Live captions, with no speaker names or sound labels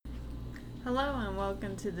Hello and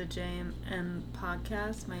welcome to the JM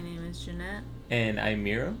podcast. My name is Jeanette, And I'm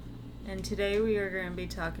Miro. and today we are going to be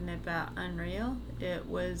talking about Unreal. It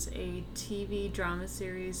was a TV drama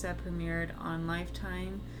series that premiered on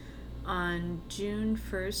Lifetime on June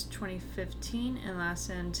 1st, 2015, and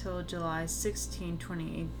lasted until July 16,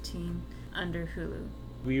 2018, under Hulu.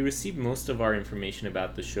 We received most of our information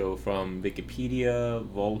about the show from Wikipedia,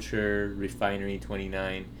 Vulture,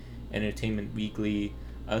 Refinery29, Entertainment Weekly,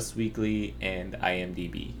 Us Weekly, and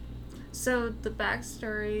IMDb. So, the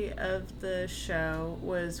backstory of the show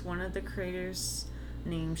was one of the creators,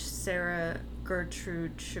 named Sarah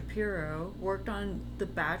Gertrude Shapiro, worked on The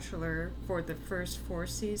Bachelor for the first 4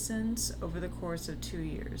 seasons over the course of 2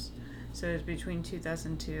 years. So, it was between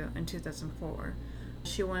 2002 and 2004.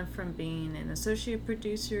 She went from being an associate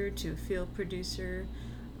producer to a field producer.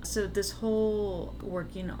 So, this whole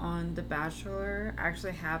working on The Bachelor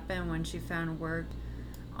actually happened when she found work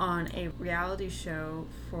on a reality show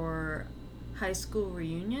for High School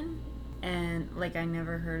Reunion, and I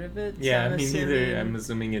never heard of it. Yeah, me neither. I'm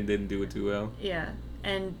assuming it didn't do it too well. Yeah,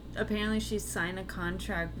 and apparently she signed a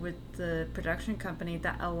contract with the production company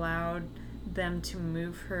that allowed them to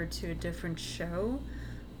move her to a different show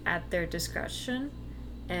at their discretion,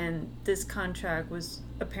 and this contract was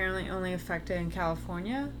apparently only effective in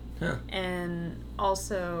California. Huh. And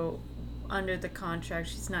also under the contract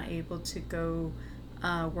she's not able to go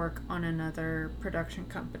work on another production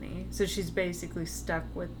company. So she's basically stuck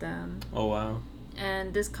with them. Oh, wow.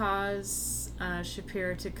 And this caused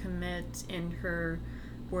Shapiro to commit, in her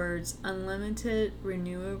words, unlimited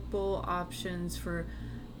renewable options for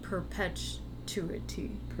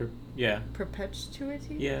perpetuity. Yeah.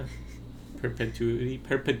 Perpetuity? Yeah. Perpetuity?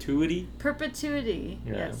 Perpetuity,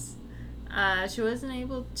 Yeah. yes. She wasn't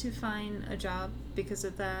able to find a job because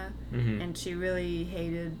of that. Mm-hmm. And she really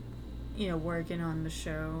hated working on the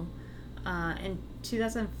show. In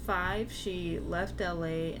 2005, she left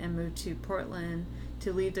LA and moved to Portland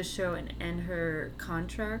to leave the show and end her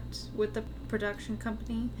contract with the production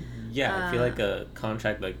company. Yeah, I feel like a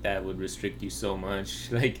contract like that would restrict you so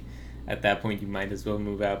much. Like, at that point, you might as well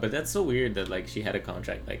move out. But that's so weird that, she had a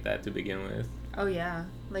contract like that to begin with. Oh, yeah.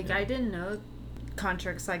 Yeah. I didn't know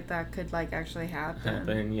contracts like that could, actually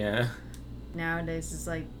happen. Yeah. Nowadays, it's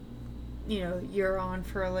you're on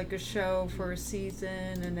for a show for a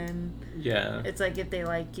season, and then it's if they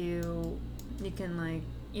like you can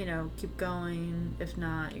keep going. If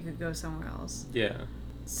not, you could go somewhere else. Yeah.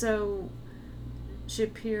 So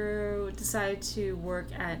Shapiro decided to work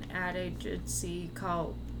at an ad agency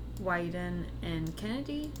called Wyden and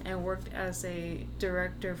Kennedy, and worked as a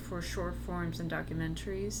director for short forms and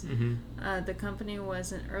documentaries. Mm-hmm. The company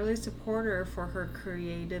was an early supporter for her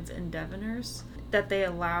creative endeavors, that they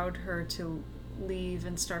allowed her to leave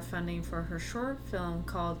and start funding for her short film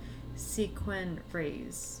called Sequin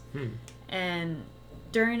Rays. And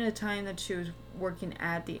during the time that she was working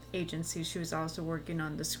at the agency, she was also working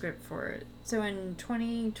on the script for it. So in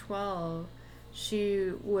 2012,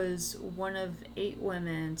 she was one of 8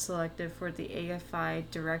 women selected for the AFI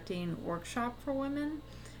Directing Workshop for Women,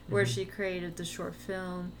 where she created the short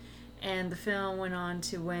film. And the film went on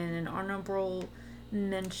to win an honorable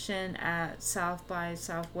mention at South by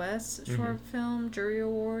Southwest Short Film Jury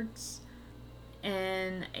Awards.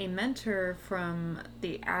 And a mentor from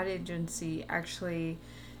the ad agency actually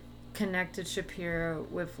connected Shapiro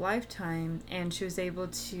with Lifetime, and she was able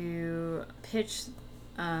to pitch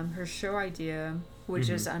her show idea, which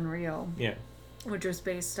is Unreal, Yeah. which was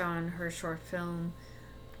based on her short film,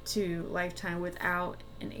 to Lifetime without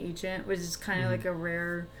an agent, which is kind of a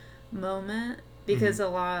rare moment, because a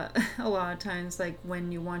lot of times,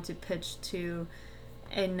 when you want to pitch to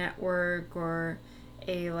a network or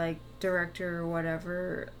a director or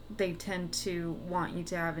whatever, they tend to want you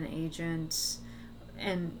to have an agent,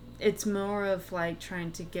 and it's more of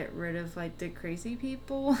trying to get rid of the crazy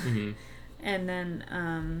people. And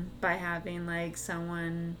then by having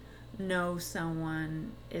someone know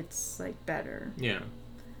someone, it's better. Yeah.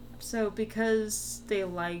 So because they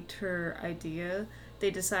liked her idea, they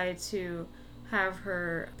decided to have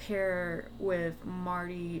her pair with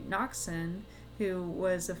Marty Noxon, who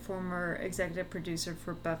was a former executive producer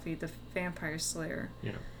for Buffy the Vampire Slayer.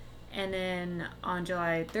 Yeah. And then on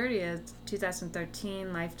July 30th,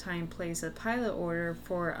 2013, Lifetime placed a pilot order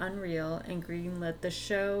for Unreal and greenlit the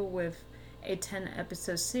show with a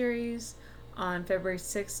 10-episode series on February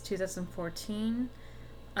 6, 2014.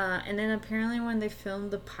 And then apparently when they filmed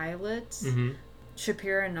the pilot,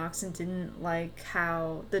 Shapiro and Noxon didn't like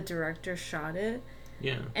how the director shot it.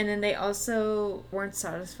 Yeah. And then they also weren't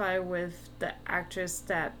satisfied with the actress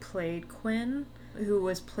that played Quinn. who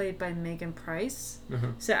was played by Megan Price. Uh-huh.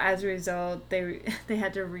 So as a result, they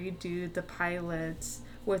had to redo the pilots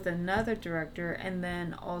with another director, and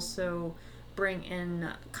then also bring in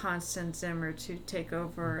Constance Zimmer to take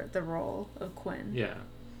over the role of Quinn. Yeah.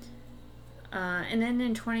 And then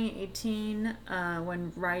in 2018,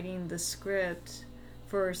 when writing the script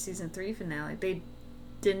for season 3 finale, they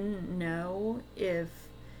didn't know if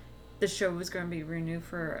the show was going to be renewed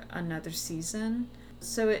for another season.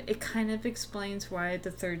 So it kind of explains why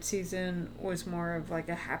the third season was more of like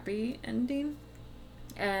a happy ending.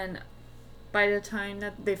 And by the time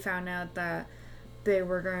that they found out that they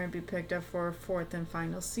were going to be picked up for a fourth and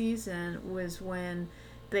final season was when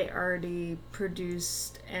they already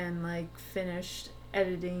produced and like finished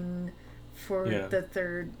editing for the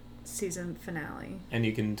third season finale. And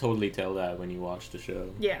you can totally tell that when you watch the show.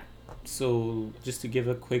 Yeah. So just to give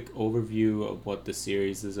a quick overview of what the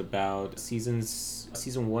series is about, season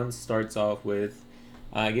 1 starts off with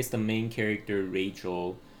I guess the main character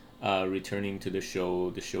Rachel returning to the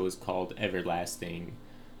show. The show is called Everlasting,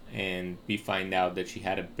 and we find out that she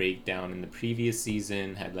had a breakdown in the previous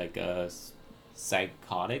season, had like a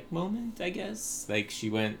psychotic moment, I guess. Like she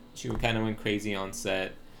kind of went crazy on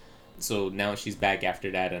set. So now she's back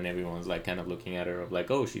after that, and everyone's like kind of looking at her of like,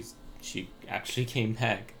 oh, she actually came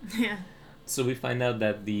back. Yeah. So we find out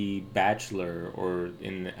that the bachelor, or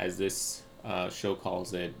as this show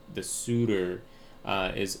calls it, the suitor,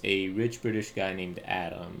 is a rich British guy named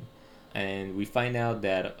Adam. And we find out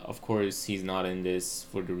that, of course, he's not in this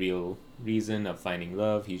for the real reason of finding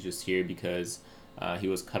love. He's just here because he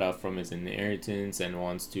was cut off from his inheritance and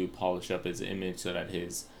wants to polish up his image so that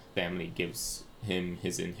his family gives him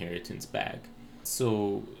his inheritance back.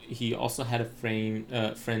 So he also had a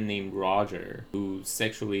friend named Roger who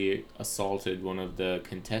sexually assaulted one of the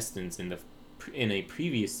contestants in a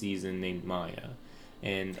previous season named Maya.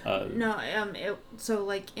 And so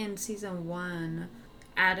like in season 1,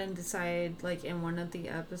 Adam decided like in one of the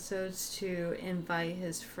episodes to invite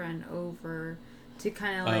his friend over to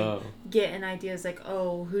kind of like get an idea. It's like,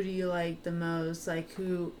 oh, who do you like the most? Like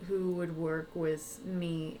who would work with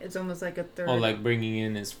me? It's almost like a third. Oh, like bringing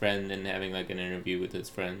in his friend and having like an interview with his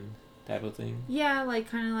friend type of thing. Yeah,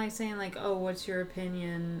 like kind of like saying like, oh, what's your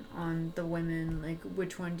opinion on the women? Like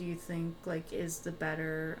which one do you think like is the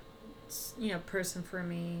better, person for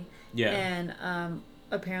me? Yeah. And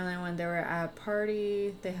apparently when they were at a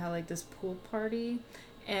party, they had like this pool party,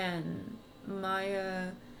 and Maya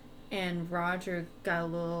and Roger got a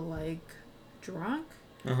little like drunk.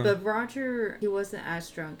 Uh-huh. But Roger, he wasn't as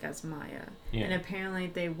drunk as Maya. Yeah. And apparently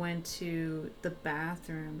they went to the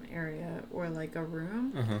bathroom area or like a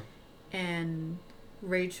room. Uh-huh. And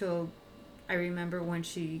Rachel, I remember when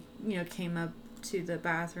she, came up to the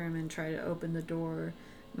bathroom and tried to open the door,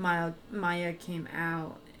 Maya came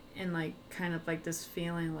out and like kind of like this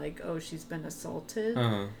feeling like, oh, she's been assaulted.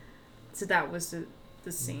 Uh-huh. So that was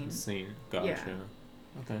the scene. Gotcha.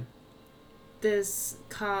 Yeah. Okay. This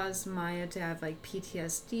caused Maya to have like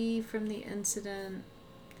PTSD from the incident.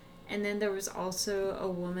 And then there was also a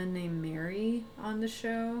woman named Mary on the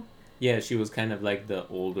show. Yeah, she was kind of like the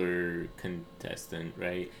older contestant,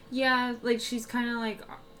 right? Yeah, like she's kind of like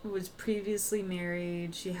was previously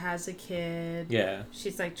married. She has a kid. Yeah.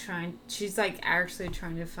 She's actually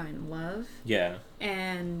trying to find love. Yeah.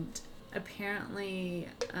 And apparently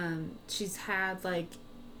she's had like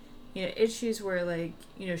issues where like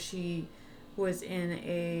she was in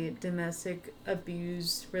a domestic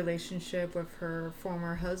abuse relationship with her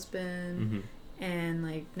former husband. Mm-hmm. And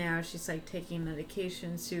like now she's like taking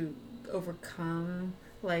medications to overcome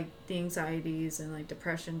like the anxieties and like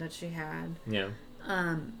depression that she had. Yeah.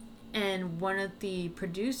 And one of the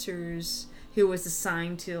producers who was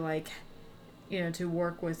assigned to like to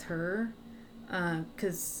work with her,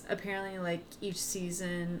 because apparently like each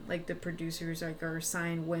season like the producers like are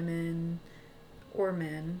assigned women or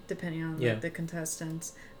men depending on like the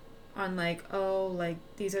contestants on like, oh, like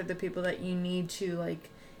these are the people that you need to like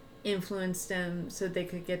influence them so they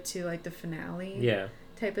could get to like the finale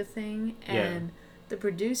type of thing. And the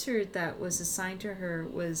producer that was assigned to her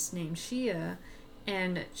was named Shia,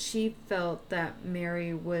 and she felt that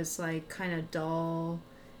Mary was like kind of dull.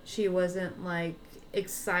 She wasn't like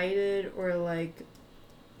excited or like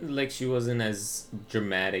she wasn't as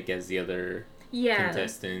dramatic as the other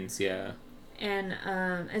contestants.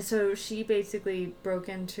 And so she basically broke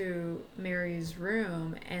into Mary's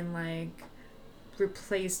room and like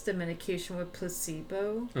replaced the medication with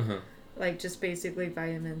placebo. Uh-huh. Like just basically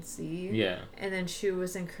vitamin C. Yeah. And then she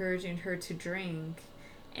was encouraging her to drink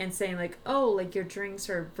and saying like, oh, like your drinks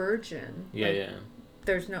are virgin. Yeah, like,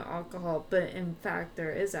 there's no alcohol, but in fact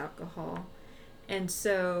there is alcohol. And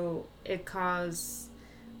so it caused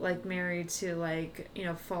like Mary to like, you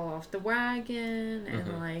know, fall off the wagon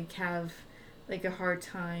and like have like a hard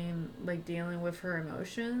time like dealing with her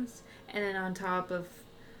emotions. And then on top of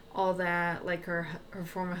all that, like her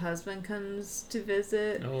former husband comes to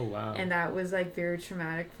visit. Oh wow. And that was like very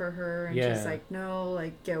traumatic for her, and Yeah. she's like, no,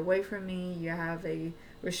 like get away from me, you have a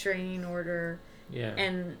restraining order. Yeah.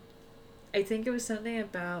 And I think it was something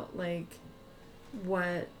about like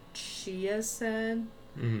what Shia said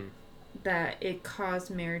Mm-hmm. that it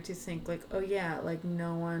caused Mary to think like, oh yeah, like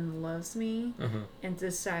no one loves me,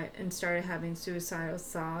 and started having suicidal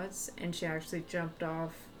thoughts, and she actually jumped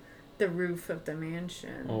off the roof of the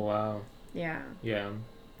mansion. Oh wow. Yeah. Yeah.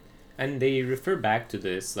 And they refer back to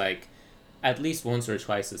this like at least once or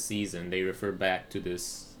twice a season. They refer back to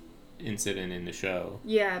this incident in the show.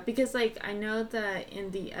 Yeah, because like I know that in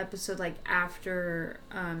the episode like after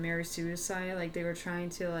Mary's suicide, like they were trying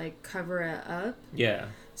to like cover it up. Yeah.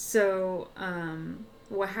 So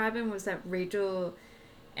what happened was that Rachel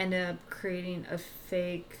ended up creating a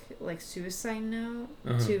fake like suicide note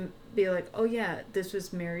to be like, oh yeah, this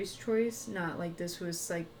was Mary's choice, not like this was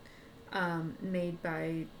like made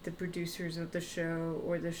by the producers of the show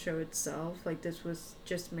or the show itself. Like this was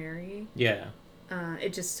just Mary. Yeah.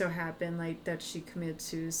 It just so happened like that she committed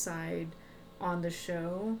suicide on the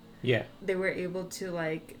show. Yeah. They were able to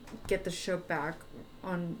like get the show back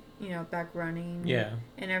on, you know, back running. Yeah.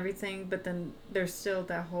 And everything, but then there's still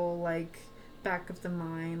that whole like back of the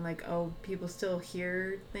mind, like, oh, people still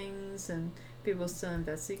hear things and people still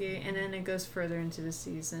investigate, and then it goes further into the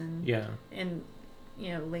season. Yeah. And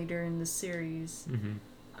you know, later in the series.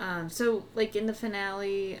 Mm-hmm. So like in the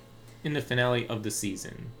finale of the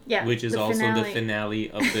season. Yeah. Which is the also finale. the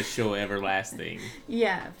finale of the show Everlasting.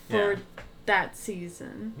 Yeah, for that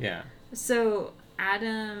season. Yeah. So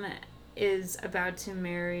Adam is about to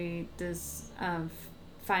marry this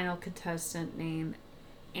final contestant named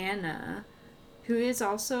Anna, who is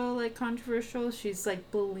also like controversial. She's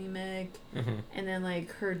like bulimic, and then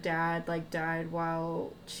like her dad like died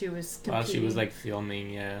while she was competing. While she was like filming,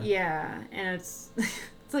 yeah. Yeah, and it's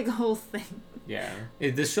it's like a whole thing. Yeah,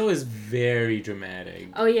 the show is very dramatic.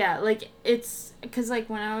 Oh yeah, like it's because like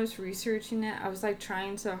when I was researching it, I was like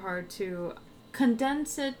trying so hard to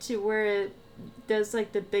condense it to where it does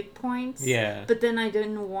like the big points. Yeah. But then I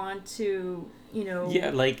didn't want to, you know.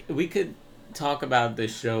 Yeah, like we could talk about the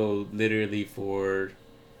show literally for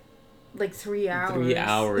like 3 hours. 3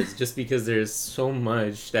 hours, just because there's so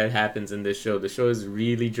much that happens in this show. The show is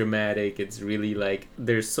really dramatic. It's really like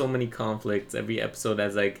there's so many conflicts. Every episode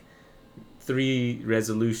has like 3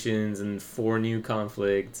 resolutions and 4 new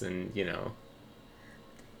conflicts, and you know.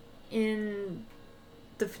 In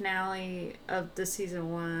the finale of the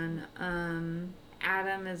season 1,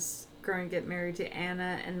 Adam is going to get married to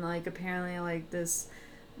Anna, and like apparently like this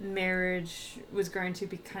marriage was going to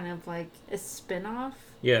be kind of like a spin-off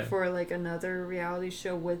for like another reality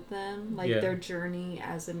show with them, like their journey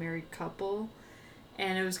as a married couple.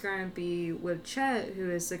 And it was going to be with Chet, who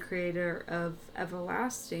is the creator of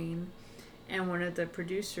Everlasting and one of the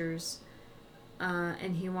producers.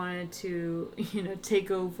 And he wanted to, you know, take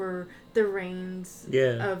over the reins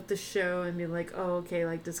of the show and be like, oh, okay,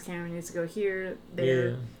 like this camera needs to go here,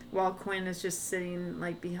 there. While Quinn is just sitting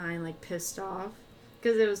like behind, like pissed off.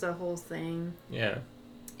 Because it was a whole thing. Yeah.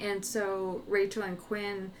 And so Rachel and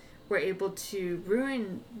Quinn were able to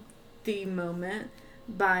ruin the moment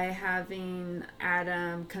by having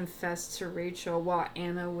Adam confess to Rachel while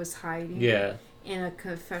Anna was hiding in a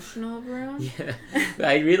confessional room. Yeah.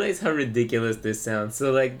 I realize how ridiculous this sounds.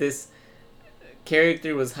 So, like, this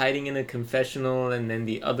character was hiding in a confessional, and then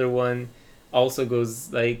the other one also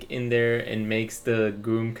goes, like, in there and makes the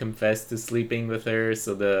groom confess to sleeping with her,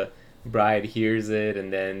 so the bride hears it,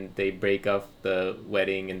 and then they break off the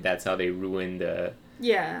wedding, and that's how they ruin the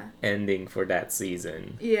ending for that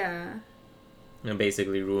season. Yeah. And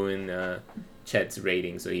basically ruin Chet's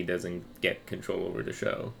rating so he doesn't get control over the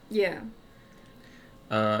show. Yeah.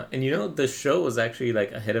 And you know, the show was actually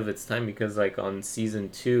like ahead of its time, because like on season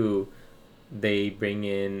 2 they bring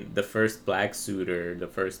in the first black suitor, the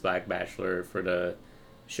first black bachelor for the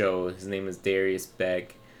show. His name is Darius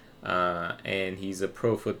Beck. And he's a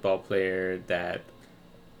pro football player that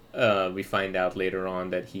we find out later on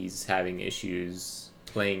that he's having issues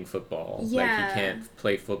playing football. Yeah. Like he can't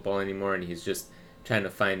play football anymore, and he's just trying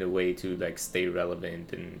to find a way to like stay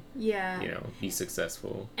relevant and you know, be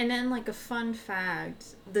successful. And then like a fun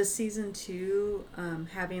fact, the season 2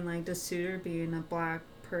 having like the suitor being a black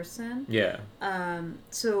person. Yeah.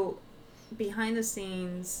 So behind the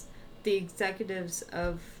scenes, the executives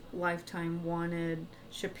of Lifetime wanted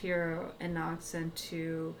Shapiro and Noxon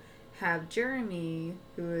to have Jeremy,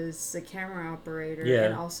 who is the camera operator, Yeah.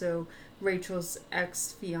 and also Rachel's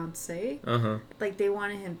ex-fiance. Uh-huh. Like, they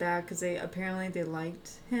wanted him back because they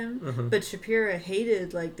liked him. Uh-huh. But Shapira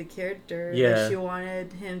hated, like, the character. Yeah. Like, she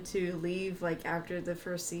wanted him to leave, like, after the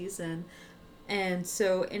first season. And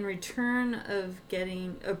so, in return of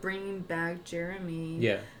bringing back Jeremy,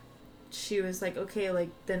 Yeah. she was like, okay, like,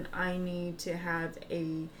 then I need to have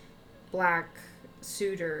a black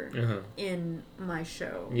suitor Uh-huh. in my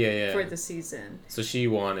show Yeah. for the season. So she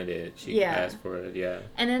wanted it. She Yeah. asked for it. Yeah.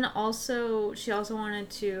 And then also, she also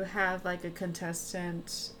wanted to have, like, a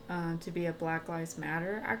contestant to be a Black Lives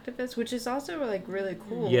Matter activist, which is also, like, really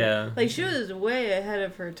cool. Yeah. Like, she was way ahead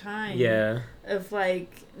of her time. Yeah. Of,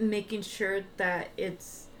 like, making sure that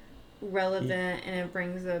it's relevant and it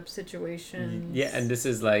brings up situations. Yeah, and this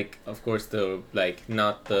is like, of course, the like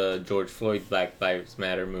not the George Floyd Black Lives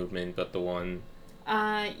Matter movement, but the one.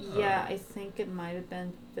 I think it might have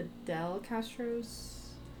been Fidel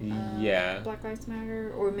Castro's. Yeah. Black Lives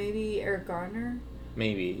Matter, or maybe Eric Garner.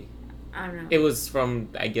 Maybe. I don't know. It was from,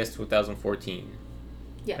 I guess, 2014.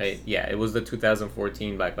 Yes. Right. Yeah, it was the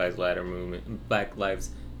 2014 Black Lives Matter movement. Black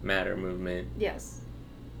Lives Matter movement. Yes.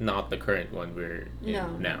 Not the current one we're in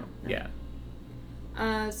now. No. Yeah.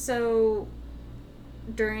 So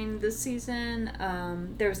during this season,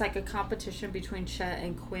 there was like a competition between Chet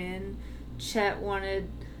and Quinn. Chet wanted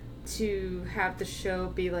to have the show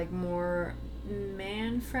be like more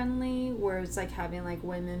man friendly, where it's like having like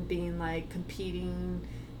women being like competing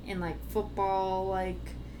in like football like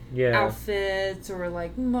outfits, or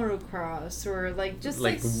like motocross, or like just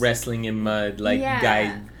like wrestling in mud, like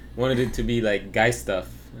guy wanted it to be like guy stuff.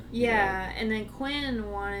 Yeah, you know? And then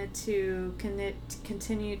Quinn wanted to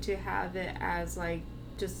continue to have it as like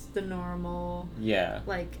just the normal,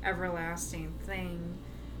 like everlasting thing.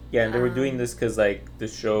 Yeah, and they were doing this because like the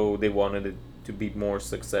show, they wanted it to be more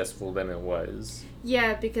successful than it was.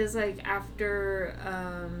 Yeah, because like after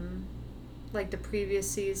like the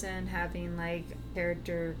previous season having like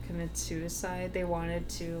character commit suicide, they wanted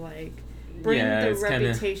to like bring the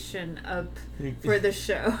reputation up for the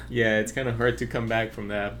show. Yeah, it's kind of hard to come back from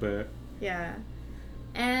that, but yeah.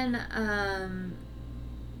 And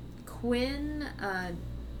Quinn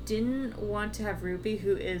didn't want to have Ruby,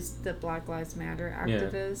 who is the Black Lives Matter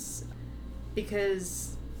activist,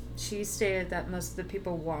 because she stated that most of the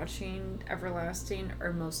people watching Everlasting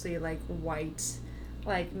are mostly like white,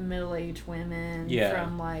 like middle-aged women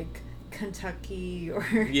from like Kentucky, or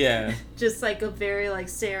just like a very like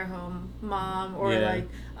stay-at-home mom, or like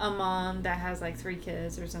a mom that has like 3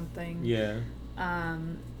 kids or something.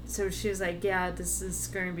 So she was like, this is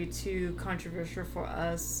going to be too controversial for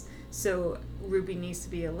us, so Ruby needs to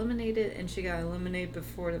be eliminated, and she got eliminated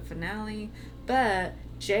before the finale. But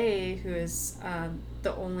Jay, who is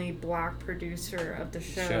the only black producer of the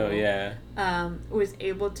show, was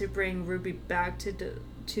able to bring Ruby back to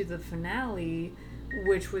the finale,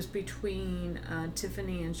 which was between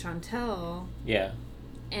Tiffany and Chantel. Yeah.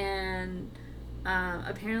 And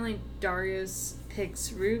apparently Darius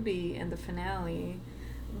picks Ruby in the finale,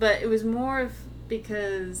 but it was more of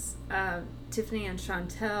because Tiffany and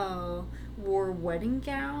Chantel wore wedding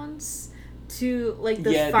gowns to like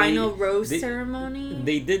the final rose ceremony.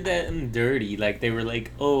 They did that dirty. Like they were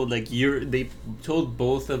like, oh, like they told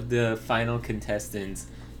both of the final contestants,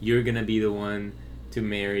 you're gonna be the one to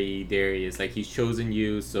marry Darius. Like he's chosen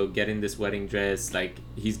you, so get in this wedding dress. Like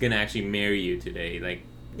he's gonna actually marry you today. Like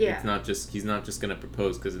it's not just he's not just gonna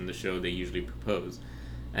propose, because in the show they usually propose.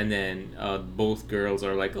 And then both girls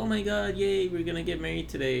are like, oh my god, yay, we're gonna get married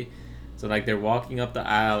today. So like they're walking up the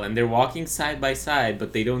aisle, and they're walking side by side,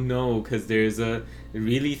 but they don't know because there's a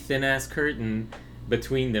really thin ass curtain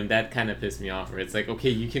between them. That kind of pissed me off. Where it's like,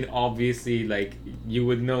 okay, you can obviously, like, you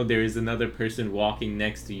would know there is another person walking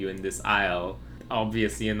next to you in this aisle,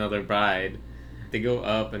 obviously another bride. They go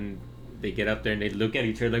up and they get up there and they look at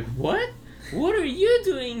each other like, what are you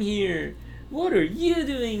doing here? What are you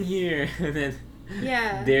doing here? And then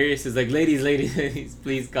Darius is like, ladies,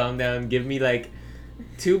 please calm down. Give me like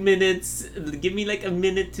 2 minutes. Give me like a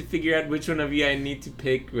minute to figure out which one of you I need to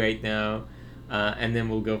pick right now, and then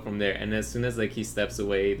we'll go from there. And as soon as like he steps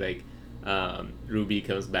away, like Ruby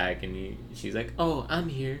comes back and she's like, oh, I'm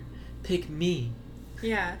here. Pick me.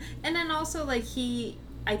 Yeah, and then also like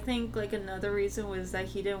I think like another reason was that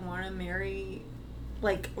he didn't want to marry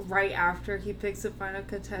like right after he picks the final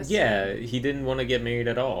contestant. Yeah, he didn't want to get married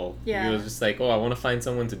at all. Yeah. He was just like, oh, I want to find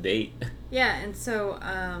someone to date. Yeah, and so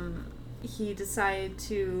he decided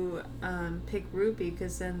to pick Ruby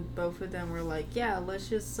because then both of them were like, yeah, let's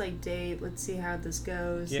just like date, let's see how this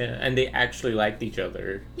goes. Yeah, and they actually liked each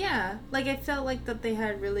other. Yeah, like I felt like that they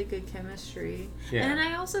had really good chemistry. Yeah. And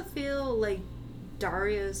I also feel like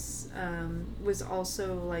Darius was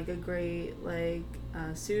also like a great like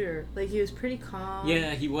suitor. Like he was pretty calm.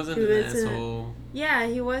 Yeah, he wasn't He an wasn't- asshole. Yeah,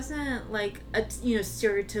 he wasn't like a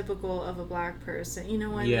stereotypical of a black person. You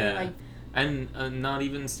know what I Yeah. mean? Like And not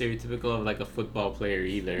even stereotypical of like a football player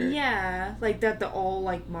either. yeah, like that the all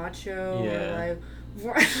like macho Yeah.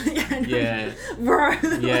 or like Yeah. roar.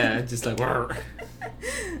 Yeah, just like "Roar."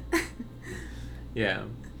 Yeah.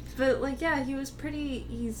 But like yeah, he was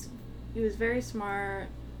very smart,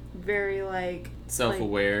 very like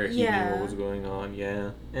Self-aware, he knew yeah. what was going on,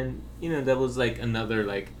 yeah. And that was like another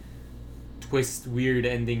like twist weird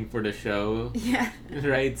ending for the show. yeah.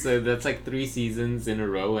 Right? So that's like 3 seasons in a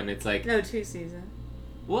row and it's like No, 2 seasons.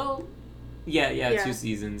 well yeah, Yeah. 2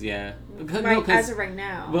 seasons, yeah. Right, as of right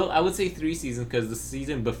now. Well, I would say 3 seasons because the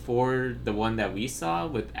season before the one that we saw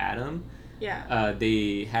with Adam, yeah.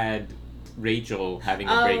 they had Rachel having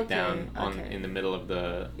a Oh, breakdown okay. in the middle of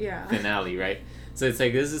the Yeah. finale, right? So it's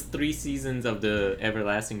like this is 3 seasons of the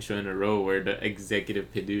Everlasting show in a row where the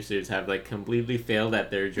executive producers have like completely failed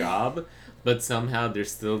at their job, but somehow they're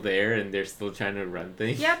still there and they're still trying to run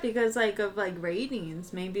things. Yeah, because like of like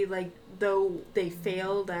ratings, maybe like though they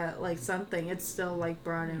failed at like something, it's still like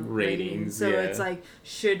brought in ratings. So yeah. it's like,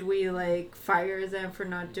 should we like fire them for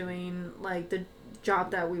not doing like the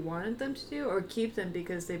job that we wanted them to do, or keep them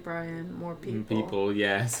because they brought in more people?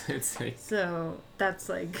 Yes. It's like So that's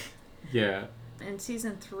like yeah. in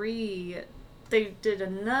season 3, they did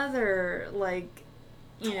another like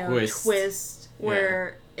twist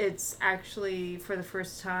where it's actually for the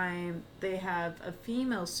first time they have a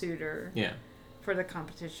female suitor Yeah. for the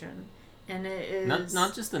competition, and it is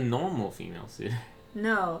Not just a normal female suit.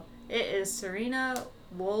 no, it is Serena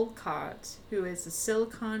Wolcott, who is a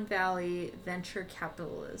Silicon Valley venture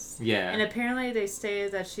capitalist. Yeah. And apparently they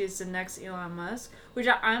stated that she's the next Elon Musk, which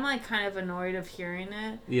I'm like kind of annoyed of hearing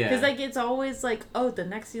it. Yeah. Because like it's always like, oh, the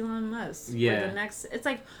next Elon Musk. Yeah. Or the next. It's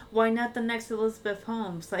like, why not the next Elizabeth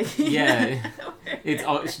Holmes? Like. Yeah.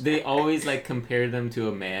 They always like compare them to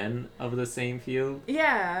a man of the same field.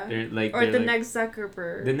 Yeah. They're like Or they're the like, next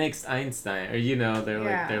Zuckerberg. the next Einstein, or Yeah.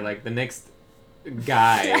 they're like the next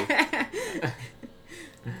guy.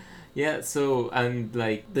 Yeah, so and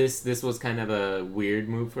like this was kind of a weird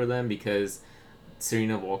move for them because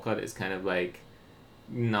Serena Wolcott is kind of like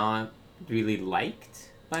not really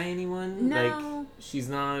liked by anyone. No. Like she's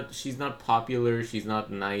not popular, she's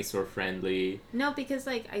not nice or friendly. No, because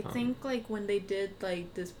like I think like when they did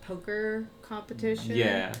like this poker competition.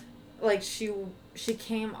 Yeah. Like she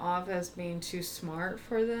came off as being too smart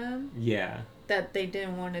for them. Yeah. That they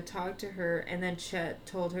didn't want to talk to her, and then Chet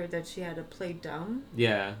told her that she had to play dumb.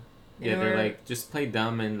 Yeah. Yeah, they're order- like, just play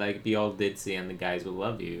dumb and like be all ditzy and the guys will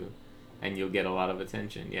love you. And you'll get a lot of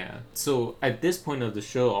attention, yeah. So at this point of the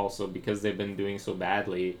show also, because they've been doing so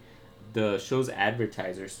badly, the show's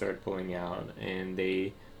advertisers start pulling out and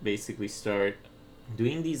they basically start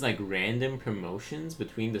doing these like random promotions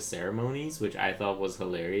between the ceremonies, which I thought was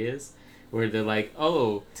hilarious. Where they're like,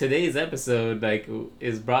 oh, today's episode like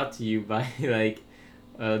is brought to you by like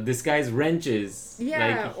this guy's wrenches.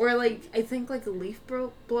 Yeah, Like, or like I think like a leaf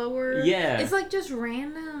blower. Yeah. It's like just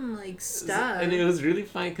random like stuff. And it was really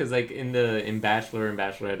fun because like in Bachelor and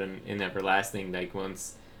Bachelorette and in Everlasting, like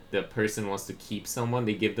once the person wants to keep someone,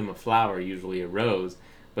 they give them a flower, usually a rose.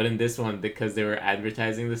 But in this one, because they were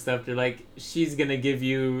advertising the stuff, they're like, she's gonna give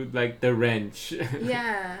you like the wrench.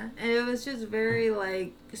 Yeah, and it was just very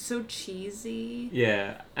like so cheesy.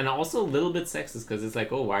 Yeah, and also a little bit sexist because it's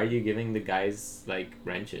like, oh, why are you giving the guys like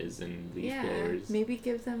wrenches and leaf Yeah, blowers? maybe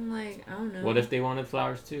give them like I don't know. What if they wanted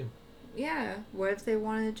flowers too? Yeah, what if they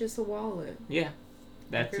wanted just a wallet? Yeah,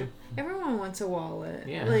 that too. Everyone wants a wallet.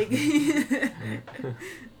 Yeah. Like.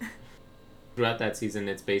 Throughout that season,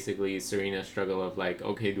 it's basically Serena's struggle of like,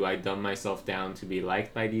 okay, do I dumb myself down to be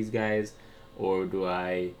liked by these guys, or do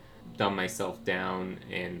I dumb myself down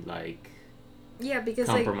and like Yeah, because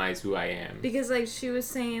compromise who I am? Because like she was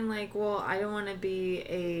saying like, well, I don't want to be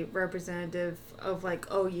a representative of like,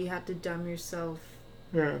 oh, you have to dumb yourself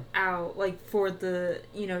out like for the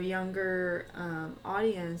younger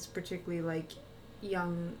audience, particularly like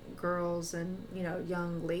young girls and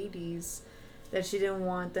young ladies, that she didn't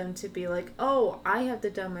want them to be like, oh, I have to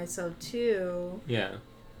dumb myself too. Yeah.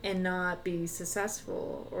 And not be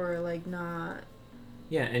successful or like not.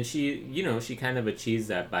 Yeah, and she kind of achieves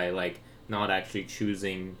that by like not actually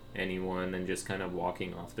choosing anyone and just kind of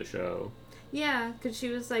walking off the show. Yeah, because she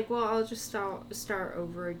was like, well, I'll just start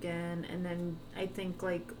over again. And then I think,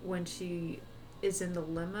 like, when she is in the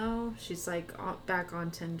limo, she's, like, back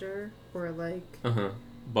on Tinder. Or, like... Uh-huh.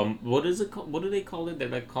 What is it called? What do they call it? They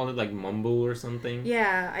like call it like Mumble or something.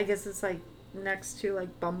 Yeah, I guess it's, like, next to,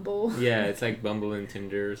 like, Bumble. Yeah, it's like Bumble and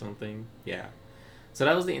Tinder or something. Yeah. So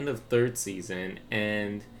that was the end of third season,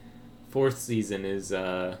 and fourth season is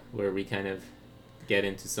where we kind of get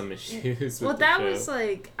into some issues with the show. Was,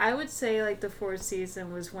 like, I would say, like, the fourth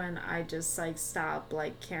season was when I just, like, stopped,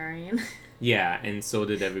 like, caring. Yeah, and so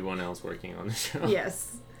did everyone else working on the show.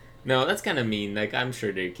 Yes. No, that's kind of mean. Like, I'm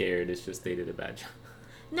sure they cared. It's just they did a bad job.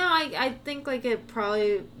 No, I think, like, it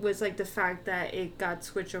probably was, like, the fact that it got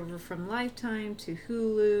switched over from Lifetime to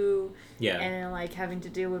Hulu. Yeah. And, like, having to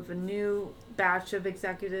deal with a new batch of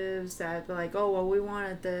executives that were like, oh, well, we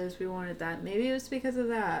wanted this, we wanted that. Maybe it was because of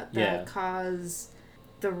that caused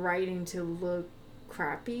the writing to look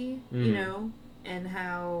crappy, you know? And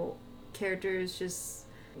how characters just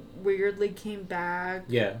weirdly came back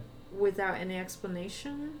without any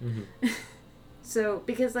explanation. So,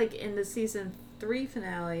 because, like, in the season 3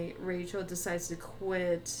 finale, Rachel decides to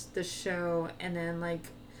quit the show and then, like,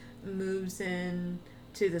 moves in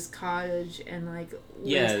to this cottage and, like,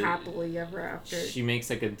 lives happily ever after. She makes,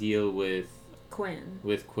 like, a deal with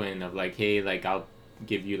Quinn of, like, hey, like, I'll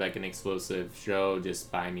give you, like, an explosive show,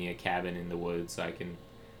 just buy me a cabin in the woods so I can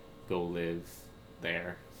go live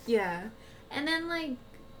there. Yeah. And then, like,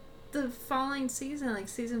 the following season, like,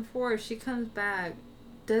 season 4, she comes back,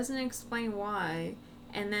 doesn't explain why,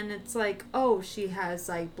 and then it's like, oh, she has,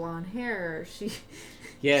 like, blonde hair, she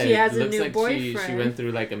has a new boyfriend. She went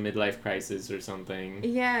through, like, a midlife crisis or something.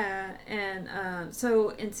 Yeah, and so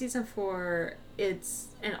in season 4, it's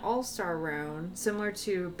an all-star round, similar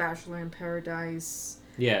to Bachelor in Paradise.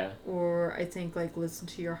 Yeah. Or I think, like, Listen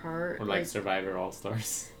to Your Heart. Or, like Survivor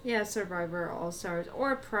All-Stars. Yeah, Survivor All-Stars.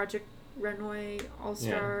 Or Project Runway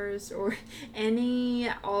All-Stars. Or any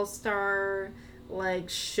all-star, like,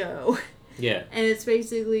 show. Yeah. And it's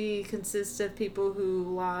basically consists of people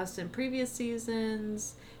who lost in previous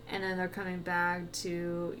seasons, and then they're coming back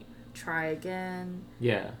to try again.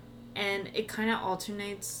 Yeah. And it kind of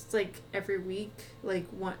alternates, like, every week. Like,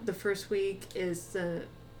 the first week is the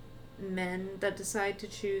men that decide to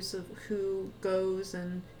choose of who goes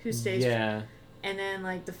and who stays. Yeah. And then,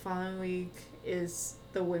 like, the following week is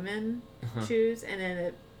the women choose, and then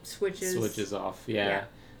it switches off. Yeah.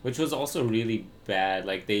 Which was also really bad.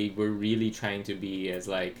 Like, they were really trying to be as,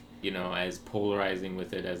 like, you know, as polarizing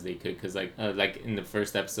with it as they could. Because, like in the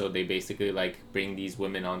first episode, they basically, like, bring these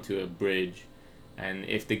women onto a bridge. And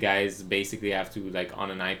if the guys basically have to, like,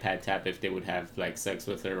 on an iPad tap if they would have, like, sex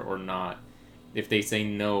with her or not. If they say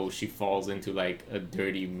no, she falls into, like, a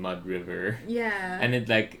dirty mud river. Yeah. And it,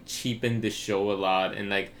 like, cheapened the show a lot. And,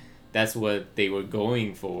 like, that's what they were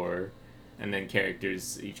going for. And then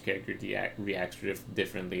each character reacts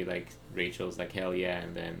differently. Like, Rachel's like, hell yeah,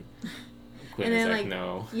 and then Quinn is like,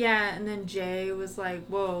 no. Yeah, and then Jay was like,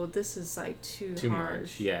 whoa, this is, like, too harsh.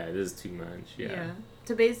 Much. Yeah, this is too much, yeah.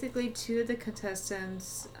 So basically, 2 of the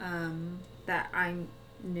contestants that I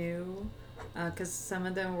knew, because some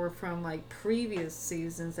of them were from, like, previous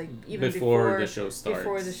seasons, like, even before the show starts.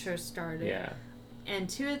 Before the show started. Yeah. And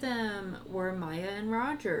 2 of them were Maya and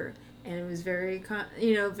Roger. And it was very,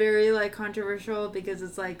 very, like, controversial because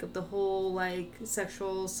it's, like, the whole, like,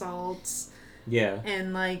 sexual assaults. Yeah.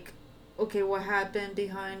 And, like, okay, what happened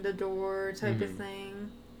behind the door type of thing.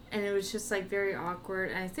 And it was just, like, very awkward.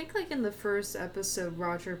 And I think, like, in the first episode,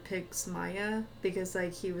 Roger picks Maya because,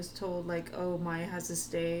 like, he was told, like, oh, Maya has to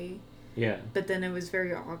stay. Yeah. But then it was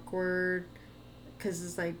very awkward because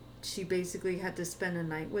it's, like, she basically had to spend a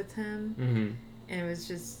night with him. Mm-hmm. And it was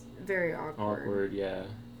just very awkward. Awkward, yeah.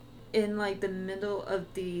 In, like, the middle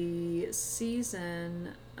of the season,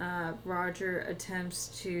 Roger attempts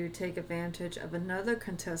to take advantage of another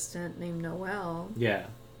contestant named Noelle. Yeah.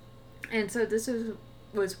 And so this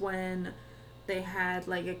was when they had,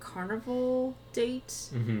 like, a carnival date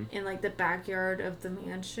in, like, the backyard of the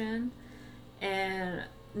mansion. And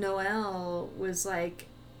Noelle was, like,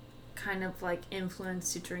 kind of, like,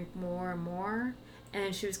 influenced to drink more and more.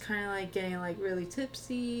 And she was kind of, like, getting, like, really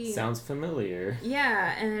tipsy. Sounds familiar.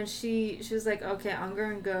 Yeah, and then she was like, okay, I'm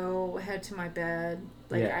going to go head to my bed.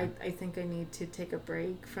 Like, yeah. I think I need to take a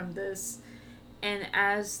break from this. And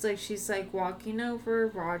as, like, she's, like, walking over,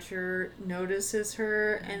 Roger notices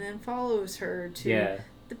her and then follows her to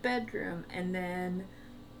the bedroom. And then,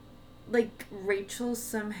 like, Rachel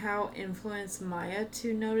somehow influenced Maya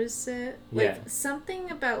to notice it. Like, something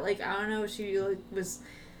about, like, I don't know, she, like, was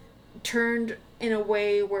turned in a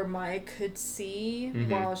way where Maya could see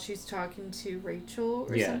while she's talking to Rachel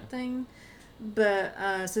or something.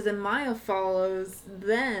 But so then Maya follows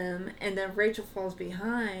them, and then Rachel falls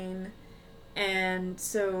behind. And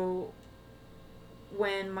so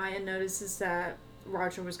when Maya notices that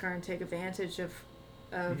Roger was going to take advantage of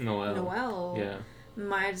Noelle, Yeah.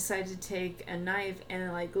 Maya decided to take a knife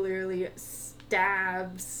and like literally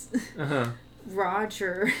stabs Uh-huh.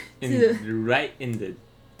 Roger Right in the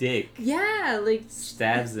dick. Yeah, like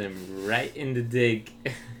Stabs him right in the dick.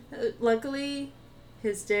 Luckily,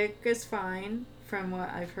 his dick is fine from what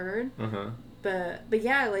I've heard. Uh-huh. But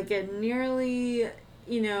yeah, like it nearly,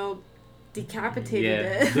 decapitated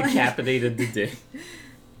it. Decapitated the dick.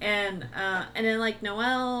 And then like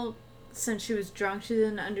Noelle, since she was drunk, she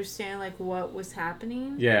didn't understand like what was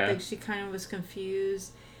happening. Yeah. Like she kind of was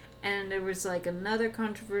confused, and there was like another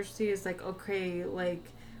controversy. It's like, okay, like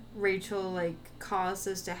Rachel like caused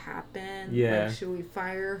this to happen. Yeah. Like, should we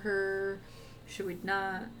fire her? Should we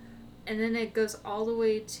not? And then it goes all the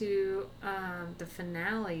way to the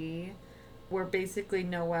finale, where basically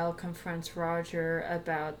Noelle confronts Roger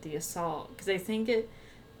about the assault, because I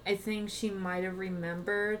think she might have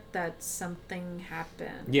remembered that something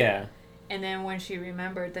happened. Yeah. And then when she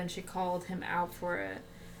remembered, then she called him out for it.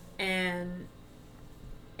 And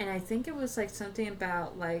I think it was like something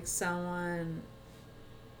about like someone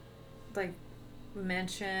like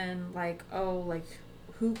mentioned like, oh, like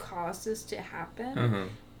who caused this to happen? Uh-huh.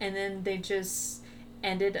 And then they just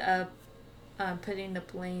ended up putting the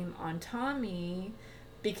blame on Tommy,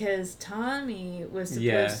 because Tommy was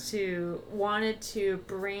supposed to wanted to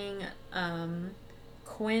bring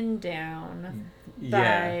Quinn down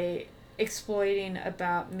by exploiting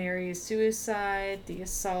about Mary's suicide, the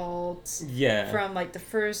assault, from like the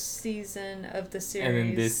first season of the series, and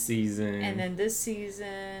then this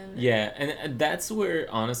season, and that's where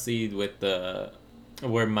honestly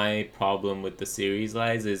where my problem with the series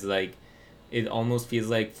lies, is like it almost feels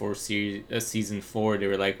like for season 4 they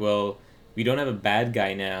were like, well, we don't have a bad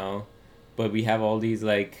guy now, but we have all these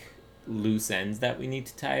like loose ends that we need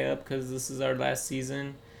to tie up because this is our last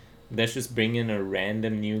season. Let's just bring in a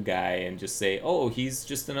random new guy and just say, oh, he's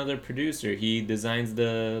just another producer. He designs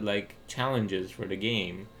the like challenges for the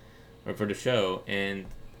game or for the show, and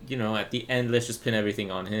at the end let's just pin everything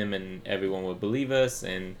on him and everyone will believe us,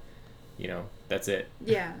 and that's it.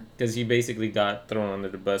 Yeah. Because he basically got thrown under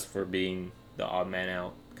the bus for being the odd man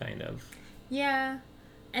out, kind of. Yeah.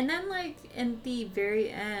 And then, like, in the very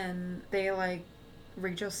end, they, like,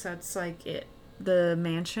 Rachel sets, like, the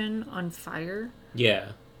mansion on fire.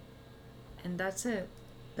 Yeah. And that's it.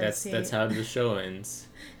 That's how the show ends.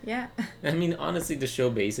 Yeah. I mean, honestly, the show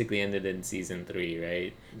basically ended in season 3,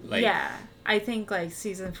 right? Like, yeah. I think, like,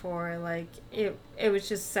 season 4, like, it was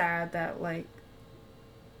just sad that, like,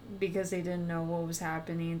 because they didn't know what was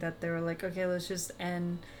happening, that they were like, okay, let's just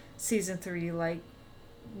end season 3, like,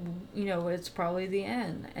 it's probably the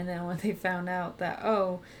end. And then when they found out that,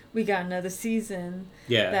 oh, we got another season,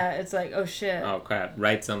 that it's like, oh shit, oh crap,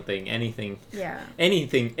 write something, anything,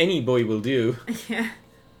 anything any boy will do.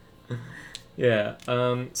 Yeah.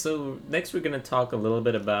 So next we're gonna talk a little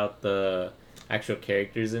bit about the actual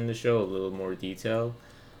characters in the show, a little more detail.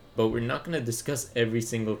 But we're not going to discuss every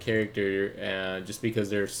single character just because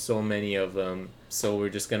there's so many of them. So we're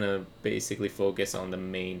just going to basically focus on the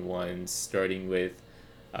main ones, starting with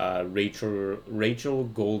Rachel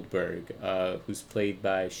Goldberg, who's played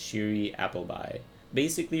by Shiri Appleby.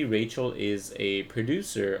 Basically, Rachel is a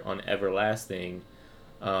producer on Everlasting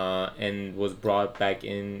and was brought back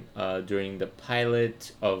in during the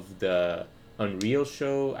pilot of the Unreal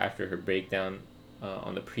show after her breakdown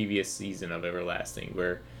on the previous season of Everlasting,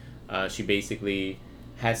 where she basically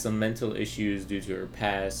has some mental issues due to her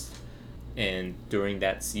past, and during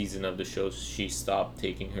that season of the show she stopped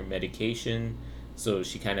taking her medication, so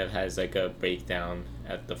she kind of has like a breakdown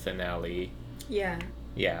at the finale. Yeah.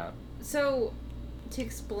 So to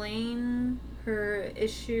explain her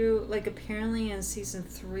issue, like apparently in season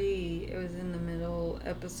 3, it was in the middle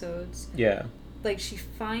episodes, like she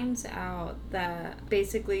finds out that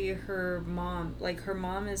basically her mom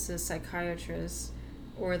is a psychiatrist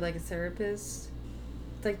or like a therapist,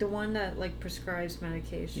 like the one that like prescribes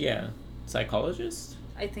medication. Psychologist,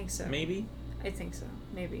 I think so. Maybe.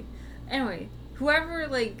 Anyway, whoever,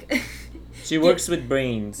 like she works with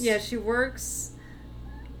brains. She works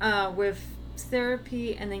with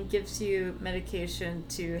therapy and then gives you medication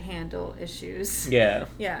to handle issues.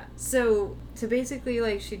 So basically,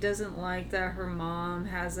 like, she doesn't like that her mom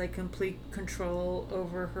has like complete control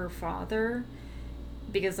over her father,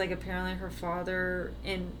 because like apparently her father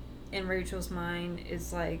in Rachel's mind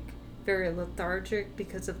is like very lethargic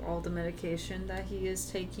because of all the medication that he is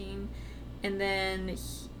taking. And then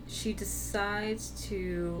she decides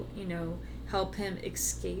to help him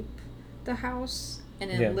escape the house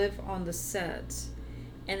and then Yeah. live on the set.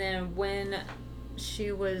 And then when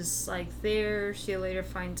she was like there, she later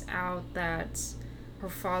finds out that her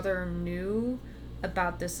father knew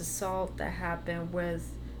about this assault that happened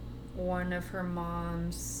with one of her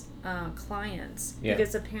mom's clients. Yeah.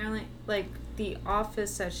 Because apparently, like, the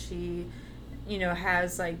office that she,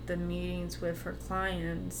 has like the meetings with her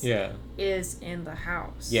clients Yeah. is in the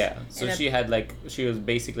house. Yeah. So And she was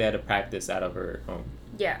basically at a practice out of her home.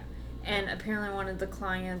 yeah. And apparently one of the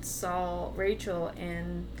clients saw Rachel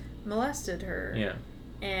and molested her. Yeah.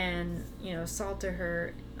 And, assaulted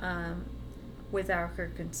her without her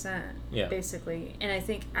consent. Yeah. Basically. And I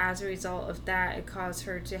think as a result of that, it caused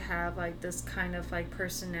her to have, like, this kind of, like,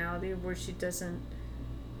 personality where she doesn't,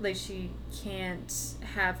 like, she can't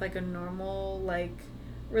have, like, a normal, like,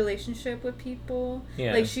 relationship with people.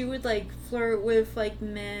 Yeah. Like, she would, like, flirt with, like,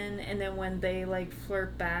 men, and then when they, like,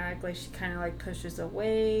 flirt back, like, she kind of, like, pushes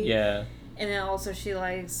away. Yeah. And then also she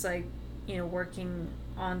likes, like, working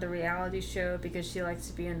on the reality show because she likes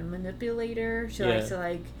to be a manipulator. She likes to,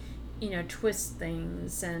 like, twist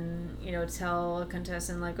things and, tell a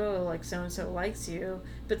contestant, like, oh, like, so-and-so likes you,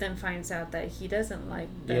 but then finds out that he doesn't like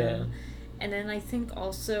them. Yeah. And then I think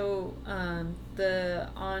also the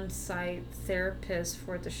on-site therapist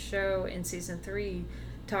for the show in season 3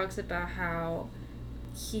 talks about how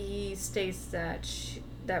he states that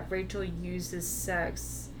that Rachel uses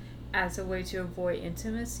sex as a way to avoid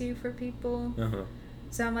intimacy for people. Uh-huh.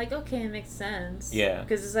 So I'm like, okay, it makes sense. Yeah.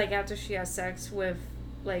 Because it's like after she has sex with,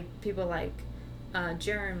 like, people like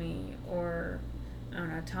Jeremy or, I don't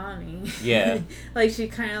know, Tommy. Yeah. Like, she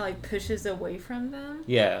kind of, like, pushes away from them.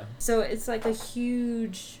 Yeah. So it's, like, a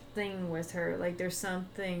huge thing with her. Like, there's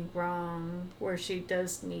something wrong where she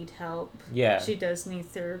does need help. Yeah. She does need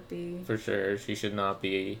therapy. For sure. She should not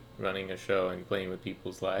be running a show and playing with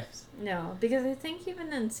people's lives. No, because I think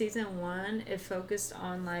even in season 1, it focused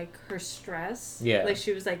on, like, her stress. Yeah. Like,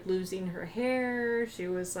 she was, like, losing her hair. She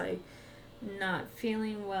was, like, not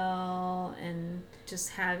feeling well and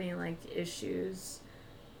just having, like, issues.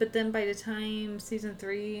 But then by the time season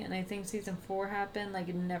 3 and I think season 4 happened, like,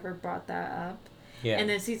 it never brought that up. Yeah. And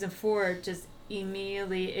then season 4 just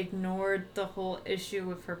immediately ignored the whole issue